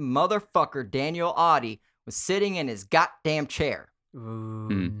that motherfucker Daniel Audie was sitting in his goddamn chair.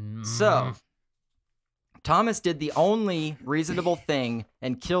 Ooh. So Thomas did the only reasonable thing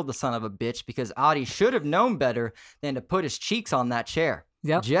and killed the son of a bitch because Audie should have known better than to put his cheeks on that chair.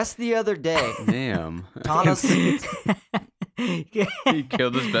 Yep. Just the other day, Damn. Thomas... He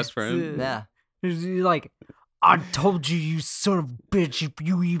killed his best friend. Yeah. He's like, I told you, you son of a bitch, if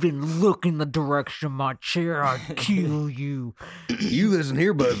you even look in the direction of my chair, I'd kill you. You listen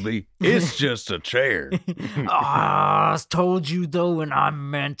here, Busby. It's just a chair. I told you, though, and I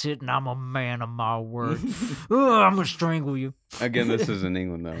meant it, and I'm a man of my word. I'm going to strangle you. Again, this is in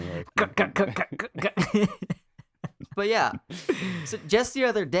England, though. Like, Cut. But yeah, so just the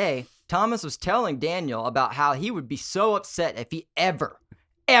other day, Thomas was telling Daniel about how he would be so upset if he ever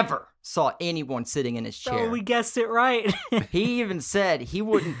saw anyone sitting in his chair. Oh, we guessed it right. He even said he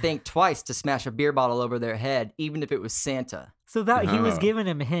wouldn't think twice to smash a beer bottle over their head, even if it was Santa. So that he was Oh. giving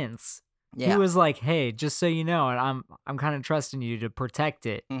him hints. Yeah. He was like, "Hey, just so you know, and I'm kind of trusting you to protect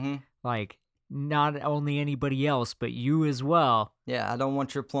it. Mm-hmm. Like, not only anybody else, but you as well. Yeah, I don't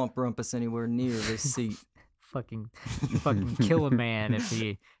want your plump rumpus anywhere near this seat. Fucking kill a man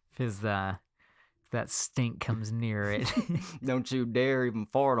if that stink comes near it. Don't you dare even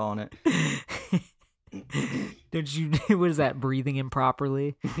fart on it. Don't you? What is that? Breathing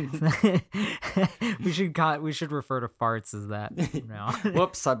improperly? We should refer to farts as that now.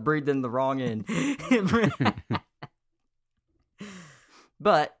 Whoops, I breathed in the wrong end.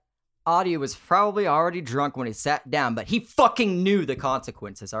 But Audie was probably already drunk when he sat down, but he fucking knew the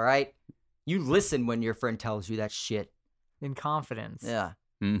consequences, all right? You listen when your friend tells you that shit. In confidence. Yeah.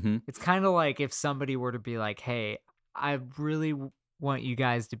 mm-hmm. It's kind of like if somebody were to be like, "Hey, I really want you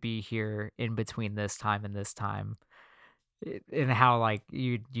guys to be here in between this time and this time," and how like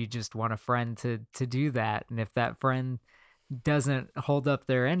you just want a friend to do that, and if that friend doesn't hold up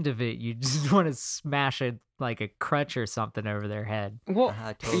their end of it, you just want to smash it like a crutch or something over their head. Well,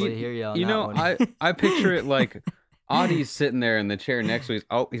 I totally hear you on you that know, one. I picture it like Audie's sitting there in the chair next to me.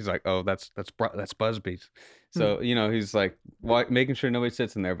 He's like, oh, that's Busby's. So, you know, he's like making sure nobody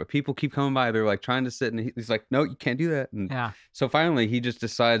sits in there, but people keep coming by. They're like trying to sit, and he's like, no, you can't do that. And Yeah. so finally, he just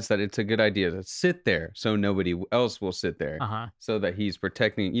decides that it's a good idea to sit there so nobody else will sit there, so that he's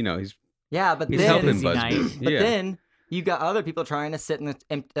protecting. You know, he's but he's then, helping Busy night. Busby. but Yeah. then you got other people trying to sit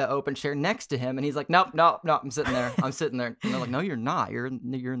in the open chair next to him, and he's like, nope, I'm sitting there. I'm sitting there. And they're like, no, you're not. You're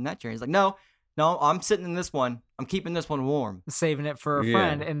in that chair. He's like, no, I'm sitting in this one. I'm keeping this one warm. Saving it for a Yeah.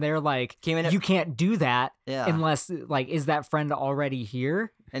 friend, and they're like, you can't do that Yeah. unless like, is that friend already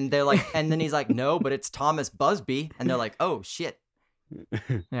here? And they're like, and then he's like, no, but it's Thomas Busby. And they're like, oh shit.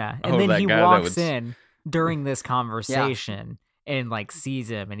 Yeah. Oh, And then that he guy that walks was- in during this conversation and like sees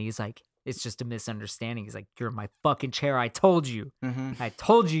him and he's like, it's just a misunderstanding. He's like, you're in my fucking chair. I told you. Mm-hmm. I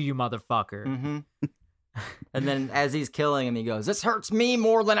told you, you motherfucker. Mm-hmm. And then as he's killing him, he goes, "This hurts me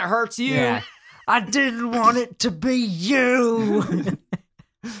more than it hurts you." Yeah. I didn't want it to be you.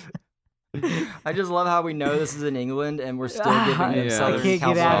 I just love how we know this is in England and we're still Ah, giving them yeah, Southern I can't get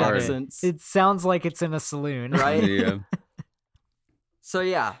cowboy out of it. accents. It sounds like it's in a saloon. Right? Yeah. So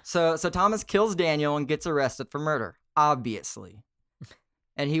yeah, so Thomas kills Daniel and gets arrested for murder, obviously.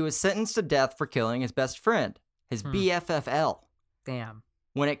 And he was sentenced to death for killing his best friend, his BFFL. Damn.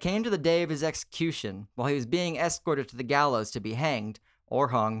 When it came to the day of his execution, while he was being escorted to the gallows to be hanged or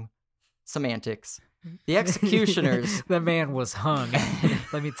hung, semantics, the executioners... The man was hung.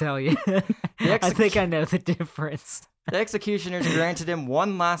 Let me tell you. The I think I know the difference. The executioners granted him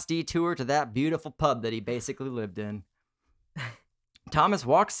one last detour to that beautiful pub that he basically lived in. Thomas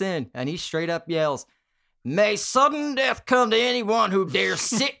walks in and he straight up yells, "May sudden death come to anyone who dares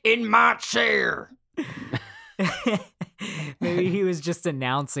sit in my chair." Maybe he was just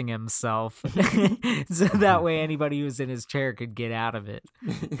announcing himself. So that way anybody who was in his chair could get out of it.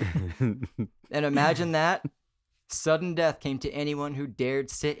 And imagine that. Sudden death came to anyone who dared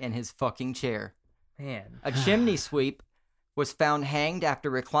sit in his fucking chair. Man. A chimney sweep was found hanged after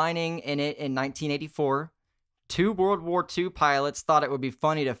reclining in it in 1984. 2 World War II pilots thought it would be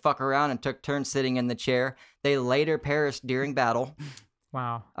funny to fuck around and took turns sitting in the chair. They later perished during battle.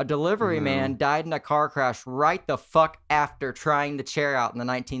 Wow. A delivery man died in a car crash right the fuck after trying the chair out in the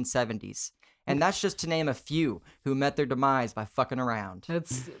 1970s. And that's just to name a few who met their demise by fucking around.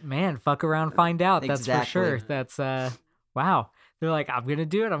 That's, man, fuck around, find out. That's for sure. Exactly. That's, wow. They're like, I'm going to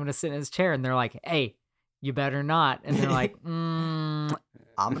do it. I'm going to sit in his chair. And they're like, hey, you better not. And they're like,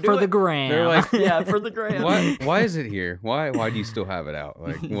 I'm for the gram. They're like, Yeah, for the gram. why is it here? Why do you still have it out?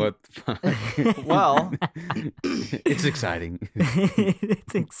 Like, what the fuck? Well, It's exciting.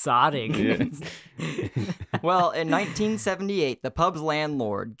 It's exotic. Yeah. well, in 1978, the pub's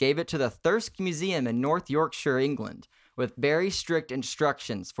landlord gave it to the Thirsk Museum in North Yorkshire, England, with very strict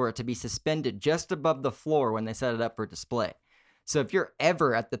instructions for it to be suspended just above the floor when they set it up for display. So if you're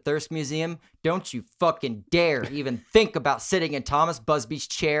ever at the Thirsk Museum, don't you fucking dare even think about sitting in Thomas Busby's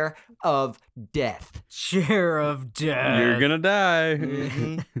chair of death. Chair of death. You're gonna die.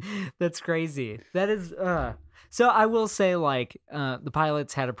 Mhm. That's crazy. That is, so I will say, like, the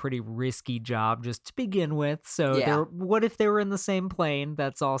pilots had a pretty risky job just to begin with. So Yeah. what if they were in the same plane?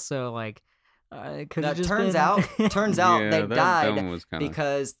 That's also like, it could have That just turns been... out Yeah, they that died one was kinda-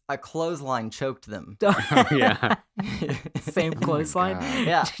 because a clothesline choked them. Yeah. Same clothesline. God.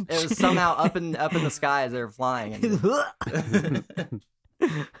 Yeah, it was somehow up in the sky as they were flying. And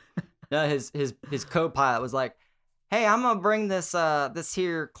no, his co-pilot was like, "Hey, I'm gonna bring this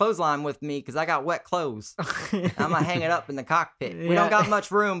here clothesline with me because I got wet clothes. I'm gonna hang it up in the cockpit. We Yeah. don't got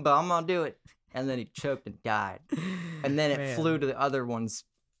much room, but I'm gonna do it." And then he choked and died. And then it Man. flew to the other one's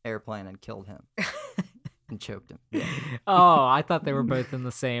airplane and killed him and choked him. Yeah. Oh, I thought they were both in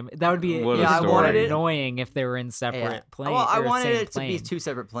the same. That would be What a yeah, I wanted story. it annoying if they were in separate planes. Well, I or wanted same it to be plane. 2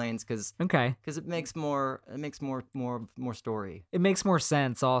 separate planes because Okay. it makes more story. It makes more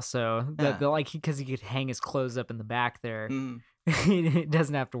sense also that Yeah. like because he could hang his clothes up in the back there. Mm, He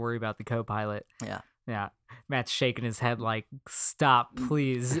doesn't have to worry about the co-pilot. yeah. Yeah. Matt's shaking his head like, stop,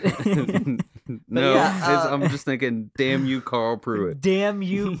 please. No, yeah, I'm just thinking, damn you, Carl Pruitt. Damn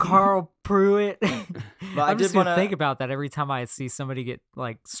you, Carl Pruitt. But I I'm just did gonna wanna- think about that every time I see somebody get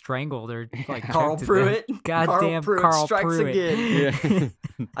like strangled or like Carl choked to Pruitt. death. Goddamn Pruitt Carl strikes Pruitt. again.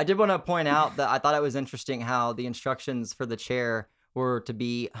 Yeah. I did want to point out that I thought it was interesting how the instructions for the chair were to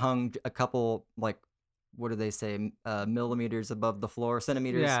be hung a couple, like, what do they say, millimeters above the floor,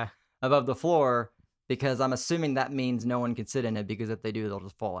 centimeters Yeah. above the floor, because I'm assuming that means no one can sit in it, because if they do, they'll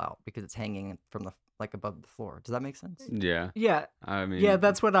just fall out because it's hanging from the like above the floor. Does that make sense? Yeah. Yeah. I mean, Yeah,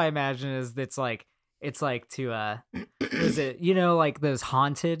 that's what I imagine is it's like to is it, you know, like those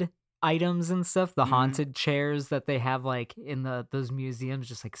haunted items and stuff, the Mhm. haunted chairs that they have like in those museums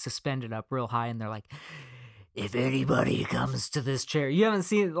just like suspended up real high and they're like, if anybody comes to this chair, you haven't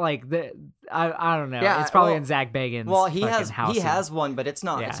seen like I don't know. Yeah, It's probably well- in Zach Bagans. Well, he fucking has house. one, but it's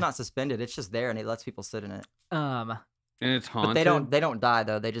not Yeah. suspended. It's just there, and he lets people sit in it. and it's But haunted. they don't die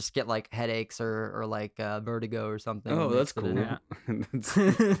though. They just get like headaches or like vertigo or something. Oh, when they that's sit in cool.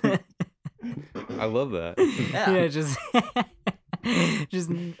 it. Yeah. I love that. Yeah. Yeah, just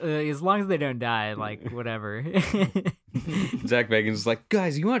as long as they don't die, like whatever. Zach Bagans is like,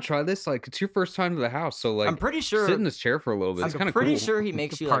 guys, you want to try this? Like, it's your first time to the house, so like, I'm pretty sure. sit in this chair for a little bit. It's kind I'm of pretty cool. sure he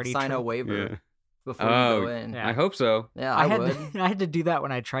makes you like party sign a trick. waiver. Yeah. before you go in. Yeah. I hope so. Yeah, I would. I had to do that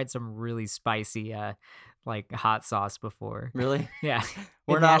when I tried some really spicy like hot sauce before. Really? Yeah.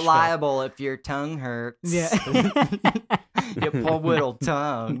 We're in not Nashville. liable if your tongue hurts. Yeah. Your poor little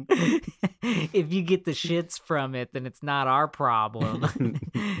tongue. If you get the shits from it, then it's not our problem.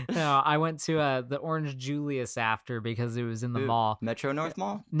 No, I went to the Orange Julius after because it was in the mall. Metro North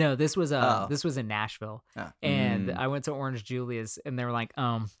Mall? No, this was in Nashville. Oh. And I went to Orange Julius and they were like,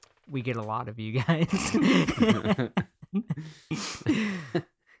 we get a lot of you guys.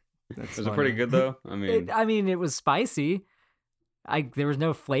 Was it pretty good though? I mean, it was spicy. There was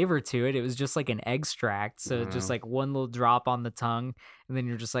no flavor to it. It was just like an extract. So just like one little drop on the tongue. And then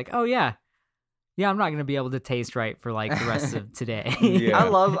you're just like, oh yeah. Yeah, I'm not going to be able to taste right for like the rest of today. Yeah. I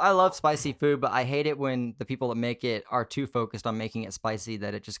love spicy food, but I hate it when the people that make it are too focused on making it spicy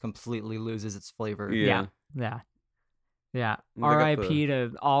that it just completely loses its flavor. Yeah. They got R.I.P.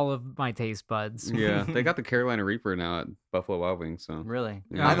 to all of my taste buds. Yeah, they got the Carolina Reaper now at Buffalo Wild Wings. So Really?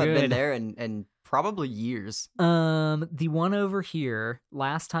 Yeah. I haven't been Good. there in probably years. The one over here,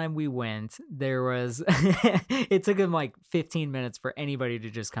 last time we went, there was it took him like 15 minutes for anybody to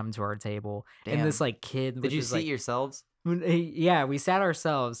just come to our table. Damn. And this like kid Did with you his, seat like, yourselves? yeah, we sat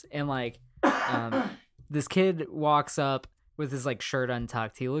ourselves and like this kid walks up with his like shirt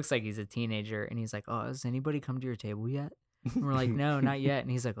untucked. He looks like he's a teenager and he's like, "Oh, has anybody come to your table yet?" And we're like, "No, not yet." And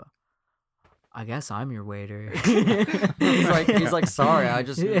he's like, "I guess I'm your waiter." he's like, sorry, I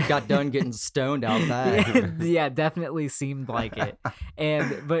just got done getting stoned out back. Yeah, definitely seemed like it.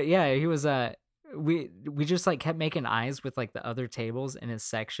 But yeah, he was we just like kept making eyes with like the other tables in his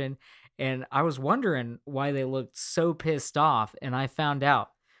section, and I was wondering why they looked so pissed off, and I found out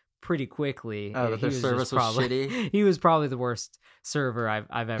pretty quickly. Oh, that their service was shitty? He was probably the worst server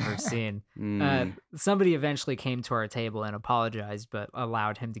I've ever seen. Somebody eventually came to our table and apologized, but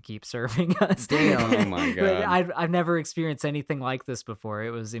allowed him to keep serving us. Damn. Oh my But god. I've never experienced anything like this before. It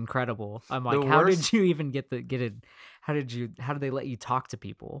was incredible. I'm like, The how worst- did you even get it? How did they let you talk to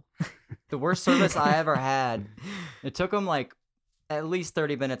people? The worst service I ever had, it took them like at least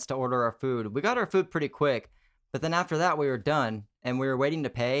 30 minutes to order our food. We got our food pretty quick, but then after that we were done and we were waiting to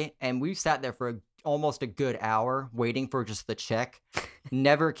pay, and we sat there for almost a good hour waiting for just the check.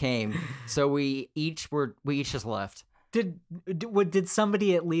 Never came. So we each just left. Did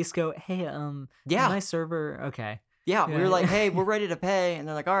somebody at least go, "Hey, Yeah. my server, okay." Yeah, we Yeah. were like, hey, we're ready to pay. And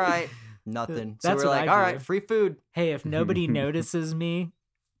they're like, all right, nothing. So That's we're what like, I all do. right, free food. Hey, if nobody notices me,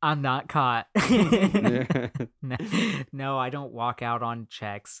 I'm not caught. No, I don't walk out on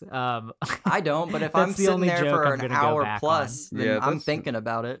checks. I don't, but if That's I'm the sitting only there joke for I'm an gonna go hour back plus, then Yeah, I'm that's- thinking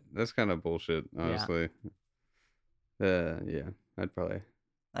about it. That's kind of bullshit, honestly. Yeah, I'd probably.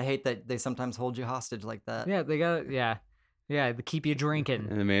 I hate that they sometimes hold you hostage like that. Yeah, they got they keep you drinking.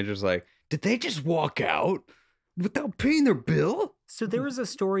 And the manager's like, "Did they just walk out without paying their bill?" So there was a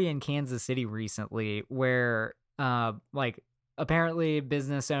story in Kansas City recently where like apparently a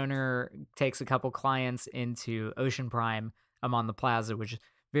business owner takes a couple clients into Ocean Prime. I'm on the plaza, which is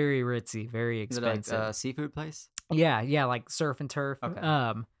very ritzy, very Is it like expensive. a seafood place? Yeah, like surf and turf.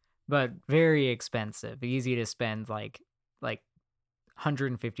 Okay. But very expensive. Easy to spend like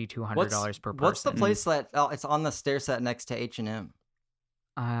 $150, $200 per person. What's the place that it's on the stair set next to H&M?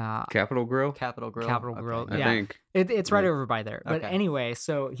 Capitol Grill, Capitol Grill. Capitol Okay. Grill. I Yeah. think. It's right Yeah. over by there. But Okay. anyway,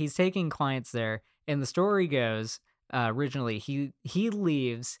 so he's taking clients there, and the story goes, originally he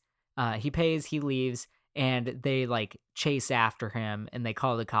leaves, he pays, he leaves, and they like chase after him, and they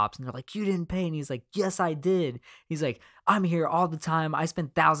call the cops, and they're like, "You didn't pay," and he's like, "Yes, I did." He's like, "I'm here all the time. I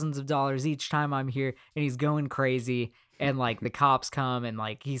spend thousands of dollars each time I'm here," and he's going crazy. And like the cops come and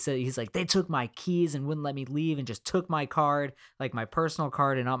like he's like, "They took my keys and wouldn't let me leave and just took my card, like my personal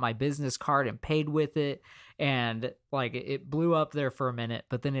card and not my business card, and paid with it." And like it blew up there for a minute,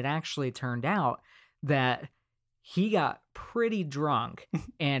 but then it actually turned out that he got pretty drunk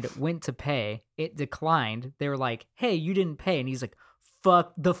and went to pay. It declined. They were like, "Hey, you didn't pay." And he's like,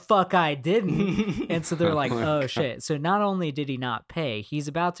 fuck I didn't." And so they're like, Oh my "Oh God. shit." So not only did he not pay, he's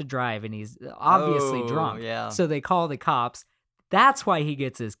about to drive and he's obviously Oh, drunk. yeah. So they call the cops. That's why he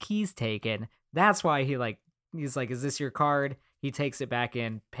gets his keys taken. That's why he's like, "Is this your card?" He takes it back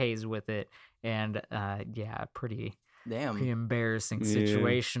in, pays with it. And yeah, pretty Damn. embarrassing Yeah.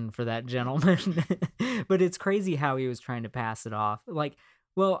 situation for that gentleman. But it's crazy how he was trying to pass it off. Like,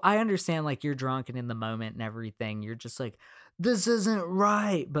 well, I understand like you're drunk and in the moment and everything. You're just like, "This isn't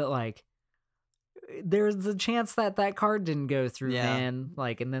right." But like there's a chance that card didn't go through, Yeah. man.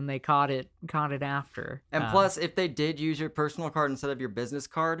 Like, and then they caught it after. And plus, if they did use your personal card instead of your business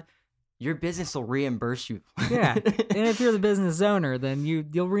card, your business will reimburse you. Yeah. And if you're the business owner, then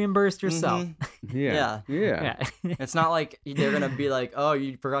you'll reimburse yourself. Mhm. Yeah. Yeah. It's not like they're gonna be like, "Oh,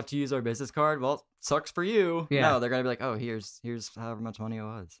 you forgot to use our business card. Well, sucks for you." Yeah. No, they're gonna be like, "Oh, here's however much money it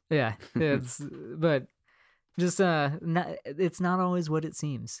was." Yeah. But just it's not always what it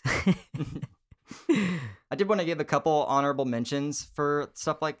seems. I did want to give a couple honorable mentions for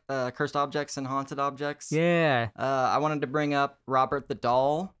stuff like cursed objects and haunted objects. Yeah. I wanted to bring up Robert the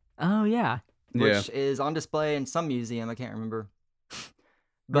Doll, Oh yeah. which is on display in some museum. I can't remember.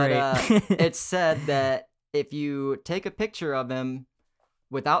 But Right. it's said that if you take a picture of him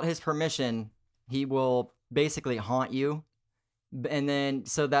without his permission, he will basically haunt you. And then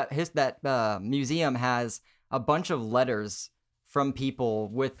so that museum has a bunch of letters from people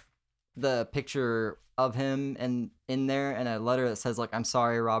with the picture of him and in there, and a letter that says like, "I'm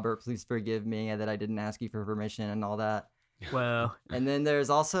sorry, Robert, please forgive me that I didn't ask you for permission," and all that. Whoa. And then there's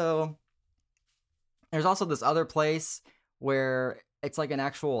also this other place where it's like an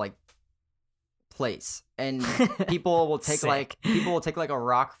actual like place, and people will take Sick. like a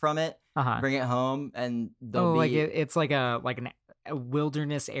rock from it, Uh-huh. bring it home, and they'll Oh, be like it's like a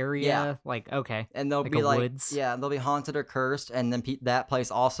wilderness area. Yeah. Like, okay. and they'll like be a like woods. yeah, they'll be haunted or cursed, and then that place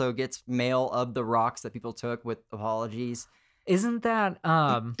also gets mail of the rocks that people took with apologies. Isn't that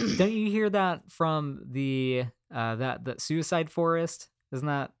don't you hear that from the that suicide forest? Isn't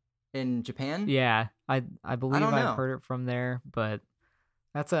that In Japan, Yeah, I believe don't I've know. heard it from there, but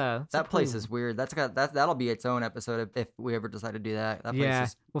that's a that place is weird. That'll be its own episode if we ever decide to do that. That place yeah,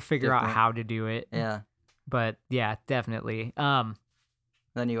 is we'll figure out different. how to do it. yeah. But yeah, definitely.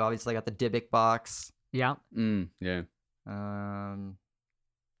 Then you obviously got the Dybbuk box. Yeah. Yeah.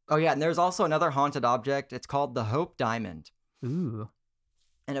 Oh yeah, and there's also another haunted object. It's called the Hope Diamond. Ooh.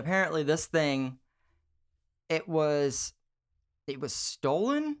 And apparently this thing, it was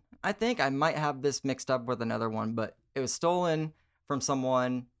stolen, I think. I might have this mixed up with another one, but it was stolen from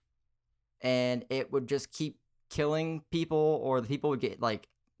someone, and it would just keep killing people, or the people would get like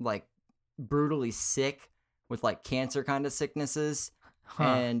brutally sick with like cancer kind of sicknesses. Huh.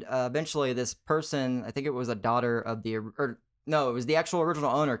 And eventually this person, I think it was a daughter of it was the actual original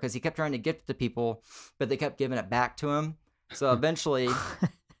owner, because he kept trying to gift it to people, but they kept giving it back to him. So eventually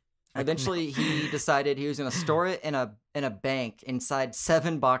he decided he was going to store it in a bank inside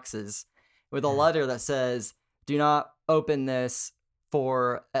 7 boxes with a letter that says, "Do not open this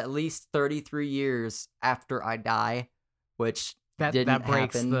for at least 33 years after I die," which didn't that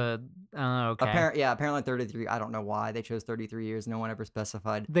breaks happen. the okay. Apparently 33. I don't know why they chose 33 years. No one ever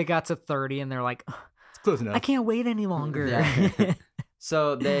specified. They got to 30 and they're like, It's close enough. I can't wait any longer. Yeah.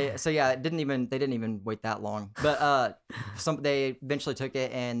 They didn't even wait that long. But they eventually took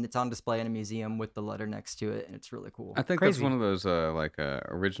it, and it's on display in a museum with the letter next to it, and it's really cool. I think Crazy. that's one of those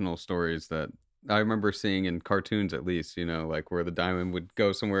original stories that I remember seeing in cartoons, at least, like where the diamond would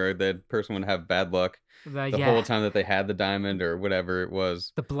go somewhere, that person would have bad luck the whole time that they had the diamond or whatever it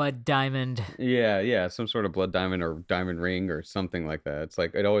was. The blood diamond. Yeah, some sort of blood diamond or diamond ring or something like that. It's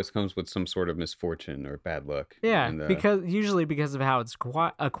like it always comes with some sort of misfortune or bad luck. Yeah, And, usually because of how it's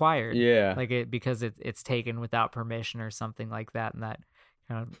acquired. yeah, Like because it's taken without permission or something like that, and that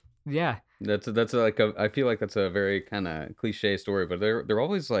kind of yeah. that's like I feel like that's a very kind of cliche story, but they're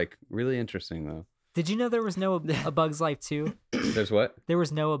always like really interesting though. Did you know there was no A Bug's Life 2? There's what? There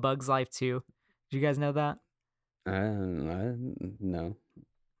was no A Bug's Life 2. Did you guys know that? No,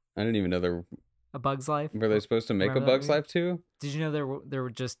 I didn't even know A Bug's Life? were they supposed to make Remember a that Bug's movie? Life too? Did you know there were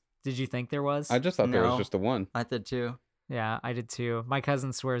just? Did you think there was? I just thought there was No. just the one. I did too. Yeah, I did too. My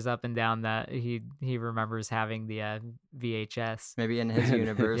cousin swears up and down that he remembers having the VHS. Maybe in his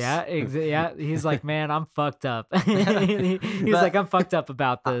universe. Yeah, yeah. He's like, man, I'm fucked up. He's like, I'm fucked up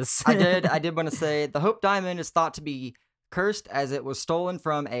about this. I did want to say the Hope Diamond is thought to be cursed, as it was stolen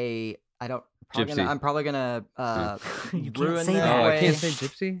from a Gypsy. I'm probably gonna You can't ruin say the that. Oh, I way. can't say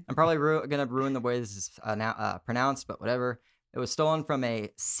gypsy. I'm probably gonna ruin the way this is pronounced, but whatever. It was stolen from a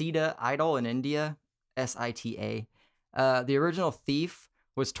Sita idol in India, Sita. The original thief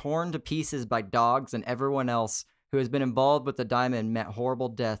was torn to pieces by dogs, and everyone else who has been involved with the diamond met horrible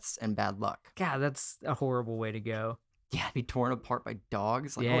deaths and bad luck. God, that's a horrible way to go. Yeah, be torn apart by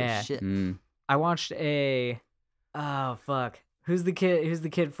dogs. Like, Yeah. holy shit. I watched oh fuck. Who's the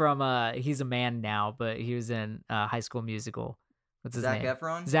kid from he's a man now, but he was in High School Musical. What's his Zac name?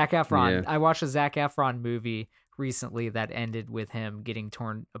 Efron? Zac Efron. Yeah. I watched a Zac Efron movie recently that ended with him getting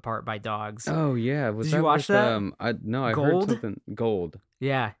torn apart by dogs. Oh yeah, was Did that you watch with, that? I Gold? heard something. Gold.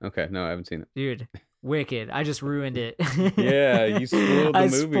 Yeah, Okay, no, I haven't seen it. dude. Wicked. I just ruined it. Yeah, you spoiled the I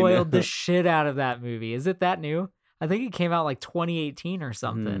movie spoiled now. the shit out of that movie. Is it that new? I think it came out like 2018 or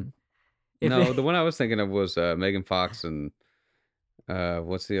something. No, the one I was thinking of was Megan Fox and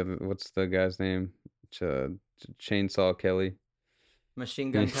what's the guy's name? Chainsaw Kelly.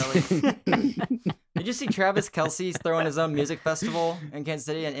 Machine Gun Kelly. Did you see Travis Kelce's throwing his own music festival in Kansas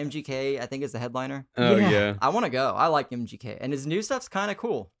City, and MGK I think is the headliner? Oh Yeah. yeah. I want to go. I like MGK, and his new stuff's kind of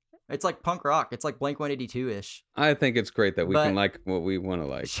cool. It's like punk rock. It's like Blink-182-ish. I think it's great that we But- can like what we want to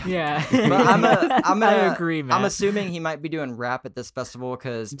like. Yeah. But I agree, man. I'm assuming he might be doing rap at this festival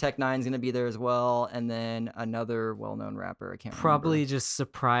because Tech Nine's gonna be there as well, and then another well-known rapper. I can't Probably just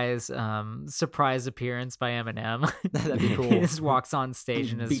surprise appearance by Eminem. That'd be cool. He just walks on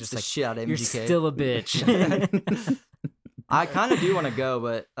stage and remember. is Beats just the like, shit out of "You're MGK. still a bitch." I kind of do want to go,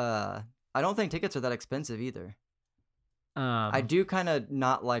 but I don't think tickets are that expensive either. I do kind of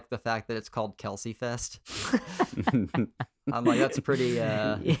not like the fact that it's called Kelsey Fest. I'm like, that's pretty.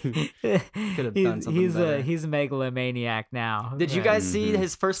 Could have done something better. He's a megalomaniac now. Did you but- guys see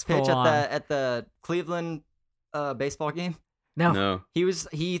his first pitch Full at the Cleveland baseball game? No. No.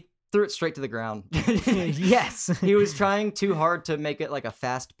 He threw it straight to the ground. Yes. He was trying too hard to make it like a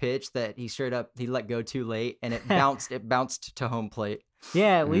fast pitch that he let go too late, and it bounced to home plate.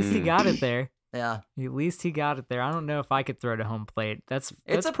 Yeah, at least he Mm. got it there. Yeah, At least he got it there. I don't know if I could throw to home plate. That's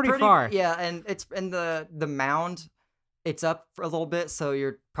it's a pretty far. Yeah, and it's in the mound. It's up for a little bit, so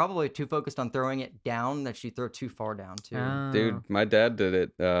you're probably too focused on throwing it down that you throw too far down too. Dude, my dad did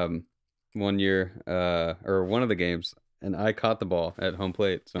it one year or one of the games, and I caught the ball at home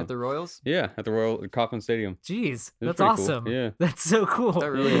plate. So At the Royals, yeah, at the Royal Kauffman Stadium. Jeez, It was that's pretty cool. awesome. Yeah. That's so cool.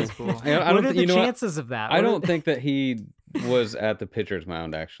 that really is cool. I What don't are think the you know what? chances of that? I What are don't the- think that he was at the pitcher's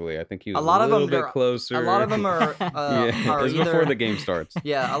mound. Actually, I think he was A lot a of little them bit closer. A lot of them are yeah, are it was either before the game starts.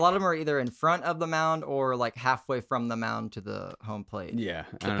 Yeah, a lot of them are either in front of the mound or like halfway from the mound to the home plate. Yeah,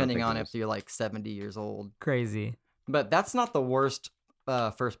 I don't Depending think on it if was. you're like 70 years old. Crazy. But that's not the worst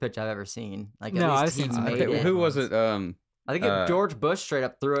first pitch I've ever seen. Like No, at I've least seen he some made Okay, it. who was it? I think George Bush straight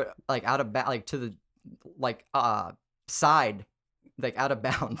up threw it like out of like to the like side, like out of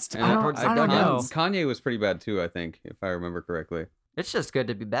bounds And I- towards the I don't know. dugouts. Kanye was pretty bad too. I think, if I remember correctly. It's just good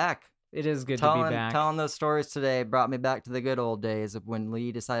to be back. It is good to be back. Telling those stories today brought me back to the good old days of when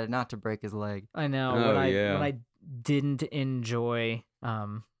Lee decided not to break his leg. I know Oh, when I yeah. didn't enjoy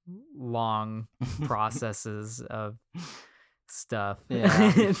long processes of stuff.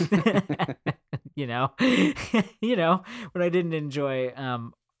 Yeah. you know, when I didn't enjoy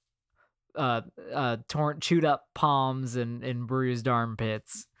chewed up palms and bruised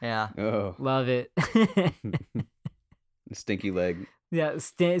armpits. Yeah. Oh, Love it. stinky leg. Yeah,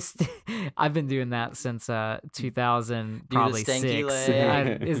 I've been doing that since 2000, Do the probably stanky 6.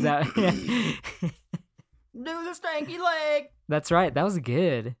 leg. Is that? Do the stanky leg. That's right. That was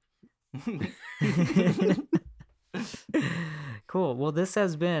good. Cool. Well, this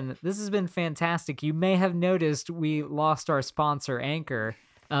has been fantastic. You may have noticed we lost our sponsor, Anchor.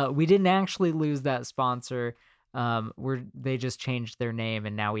 We didn't actually lose that sponsor. They just changed their name,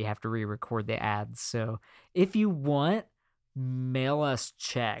 and now we have to re-record the ads. So if you want, mail us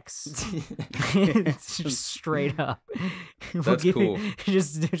checks. It's just straight up. That's cool.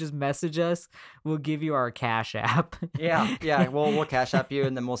 Mm-hmm. Just message us. We'll give you our Cash App. Yeah. We'll cash app you,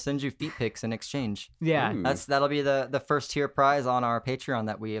 and then we'll send you feet pics in exchange. Yeah. Ooh. That'll be the first tier prize on our Patreon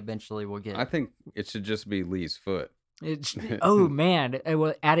that we eventually will get. I think it should just be Lee's foot. Oh man,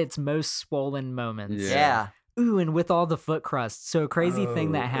 at its most swollen moments. Yeah. Ooh, and with all the foot crust. So crazy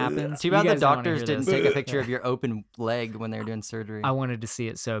thing that happens. Too you bad the guys don't wanna doctors hear didn't this. take a picture of your open leg when they were doing surgery. I wanted to see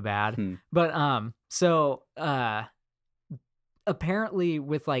it so bad. Hmm. But so apparently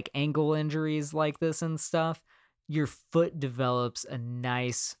with like ankle injuries like this and stuff, your foot develops a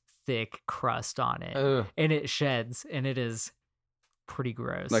nice thick crust on it. Ugh. And it sheds, and it is pretty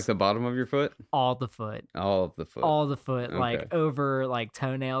gross. Like the bottom of your foot? all the foot. All of the foot. All the foot, like Okay. over like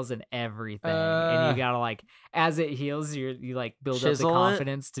toenails and everything. And you gotta like, as it heals, you like build up the Chisel it?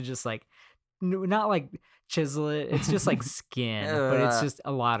 confidence to just like, not like chisel it. It's just like skin, but it's Ugh. just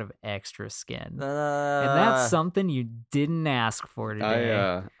a lot of extra skin. And And that's something you didn't ask for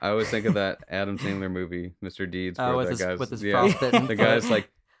today. I always think of that Adam Sandler movie, Mr. Deeds, where with that his, guy's with his yeah, frostbitten the foot. guy's like,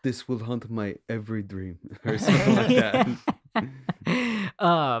 "This will haunt my every dream," or something like that.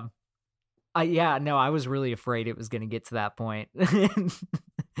 I was really afraid it was gonna get to that point. I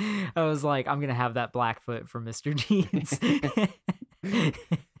was like, I'm gonna have that black foot for Mr. Deeds.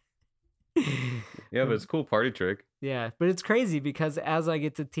 Yeah, but it's a cool party trick. Yeah, but it's crazy because as I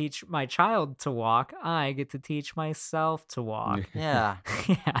get to teach my child to walk, I get to teach myself to walk. Yeah.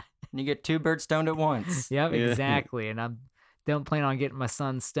 Yeah. You get two birds stoned at once. Yep, Yeah. exactly. And I don't plan on getting my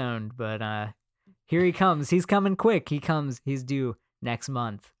son stoned, but here he comes. He's coming quick. He's due next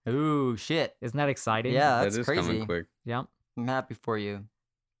month. Ooh, shit. Isn't that exciting? Yeah, That that's is crazy. coming quick. Yep. I'm happy for you.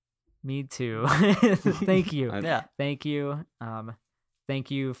 Me too. Thank you. Yeah. Thank you. Thank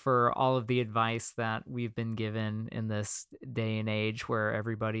you for all of the advice that we've been given in this day and age where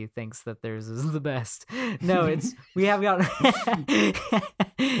everybody thinks that theirs is the best. No, we have got.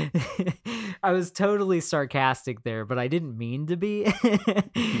 I was totally sarcastic there, but I didn't mean to be.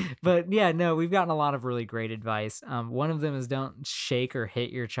 But yeah, no, we've gotten a lot of really great advice. One of them is don't shake or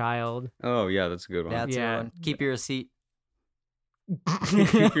hit your child. Oh yeah, that's a good one. Yeah, that's a good Yeah. one. Keep your receipt.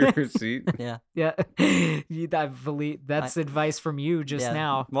 Keep your receipt. Yeah. Yeah, I believe that's advice from you just Yeah.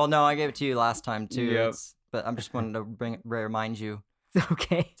 now. Well, no, I gave it to you last time too. Yep. But I'm just wanting to remind you,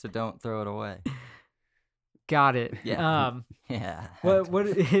 Okay, so don't throw it away. got it. Yeah. Yeah. What,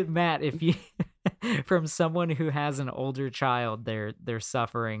 Matt? If you, from someone who has an older child, they're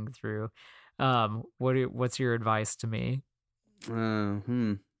suffering through. What's your advice to me?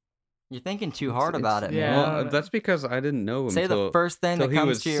 You're thinking too hard about it, yeah. man. Well, that's because I didn't know him. Say the first thing that till he comes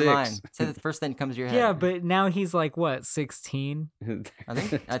was to your 6. mind. Say the first thing that comes to your head. Yeah, but now he's like what, 16? I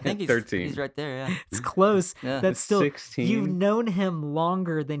think he's 13. He's right there. Yeah. It's close. Yeah. That's still 16. You've known him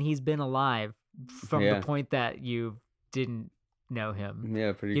longer than he's been alive from Yeah. the point that you didn't know him.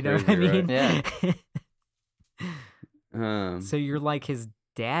 Yeah, pretty You know crazy, what I mean? right? Yeah. So you're like his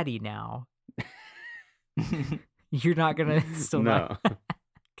daddy now. You're not gonna still No.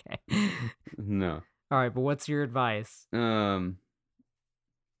 Okay. No. All right, but what's your advice? Go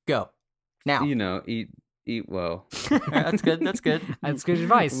now. You know, eat well. All right, that's good. That's good. That's good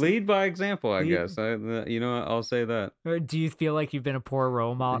advice. Lead by example, I Lead- guess. You know what? I'll say that. Or do you feel like you've been a poor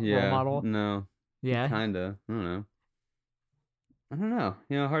role Yeah. model? No. Yeah. Kinda. I don't know.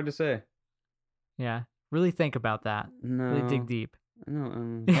 You know, hard to say. Yeah. Really think about that. No. Really dig deep.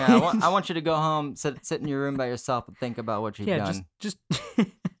 No. Yeah, I want you to go home, sit in your room by yourself, and think about what you've Yeah, done. just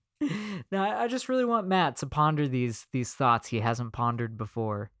No, I just really want Matt to ponder these thoughts he hasn't pondered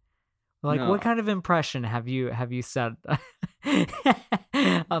before. Like, No. what kind of impression have you set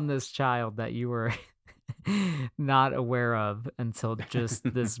on this child that you were not aware of until just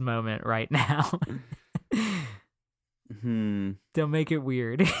this moment right now? Don't make it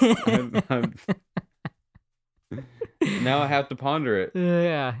weird. Now I have to ponder it.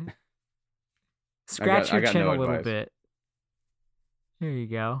 Yeah. Scratch I your got chin no a little advice. bit. There you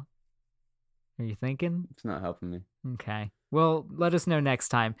go. Are you thinking? It's not helping me. Okay. Well, let us know next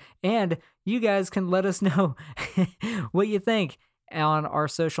time. And you guys can let us know what you think on our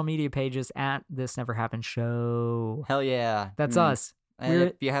social media pages at This Never Happened Show. Hell yeah. That's us. And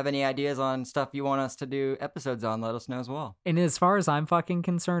if you have any ideas on stuff you want us to do episodes on, let us know as well. And as far as I'm fucking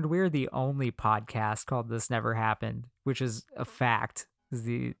concerned, we're the only podcast called This Never Happened, which is a fact. That's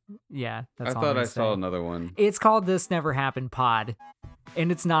I all thought I'm I saw saying. another one. It's called This Never Happened Pod,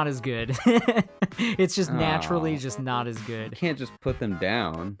 and it's not as good. It's just naturally Aw. just not as You good. can't just put them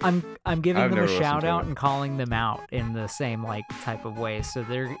down. I'm giving I've them a never listened shout to out it. and calling them out in the same like type of way, so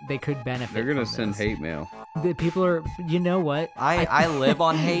they could benefit. They're gonna from send this. hate mail. The people are, you know what? I live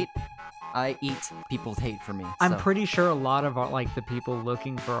on hate. I eat people's hate for me. I'm so. pretty sure a lot of like the people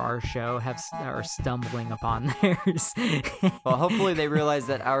looking for our show are stumbling upon theirs. Well, hopefully they realize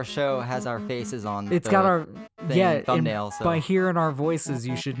that our show has our faces on. It's the got our thing, thumbnail. and So by hearing our voices,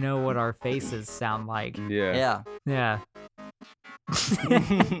 you should know what our faces sound like. Yeah. yeah.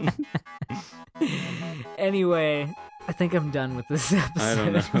 Yeah. Anyway, I think I'm done with this episode. I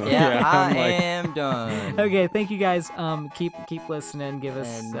don't know. Yeah, I'm I like- am done. Okay, thank you guys. Keep listening. Give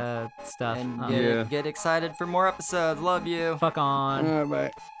us stuff. And Yeah. get excited for more episodes. Love you. Fuck on.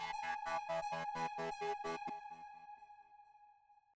 Bye.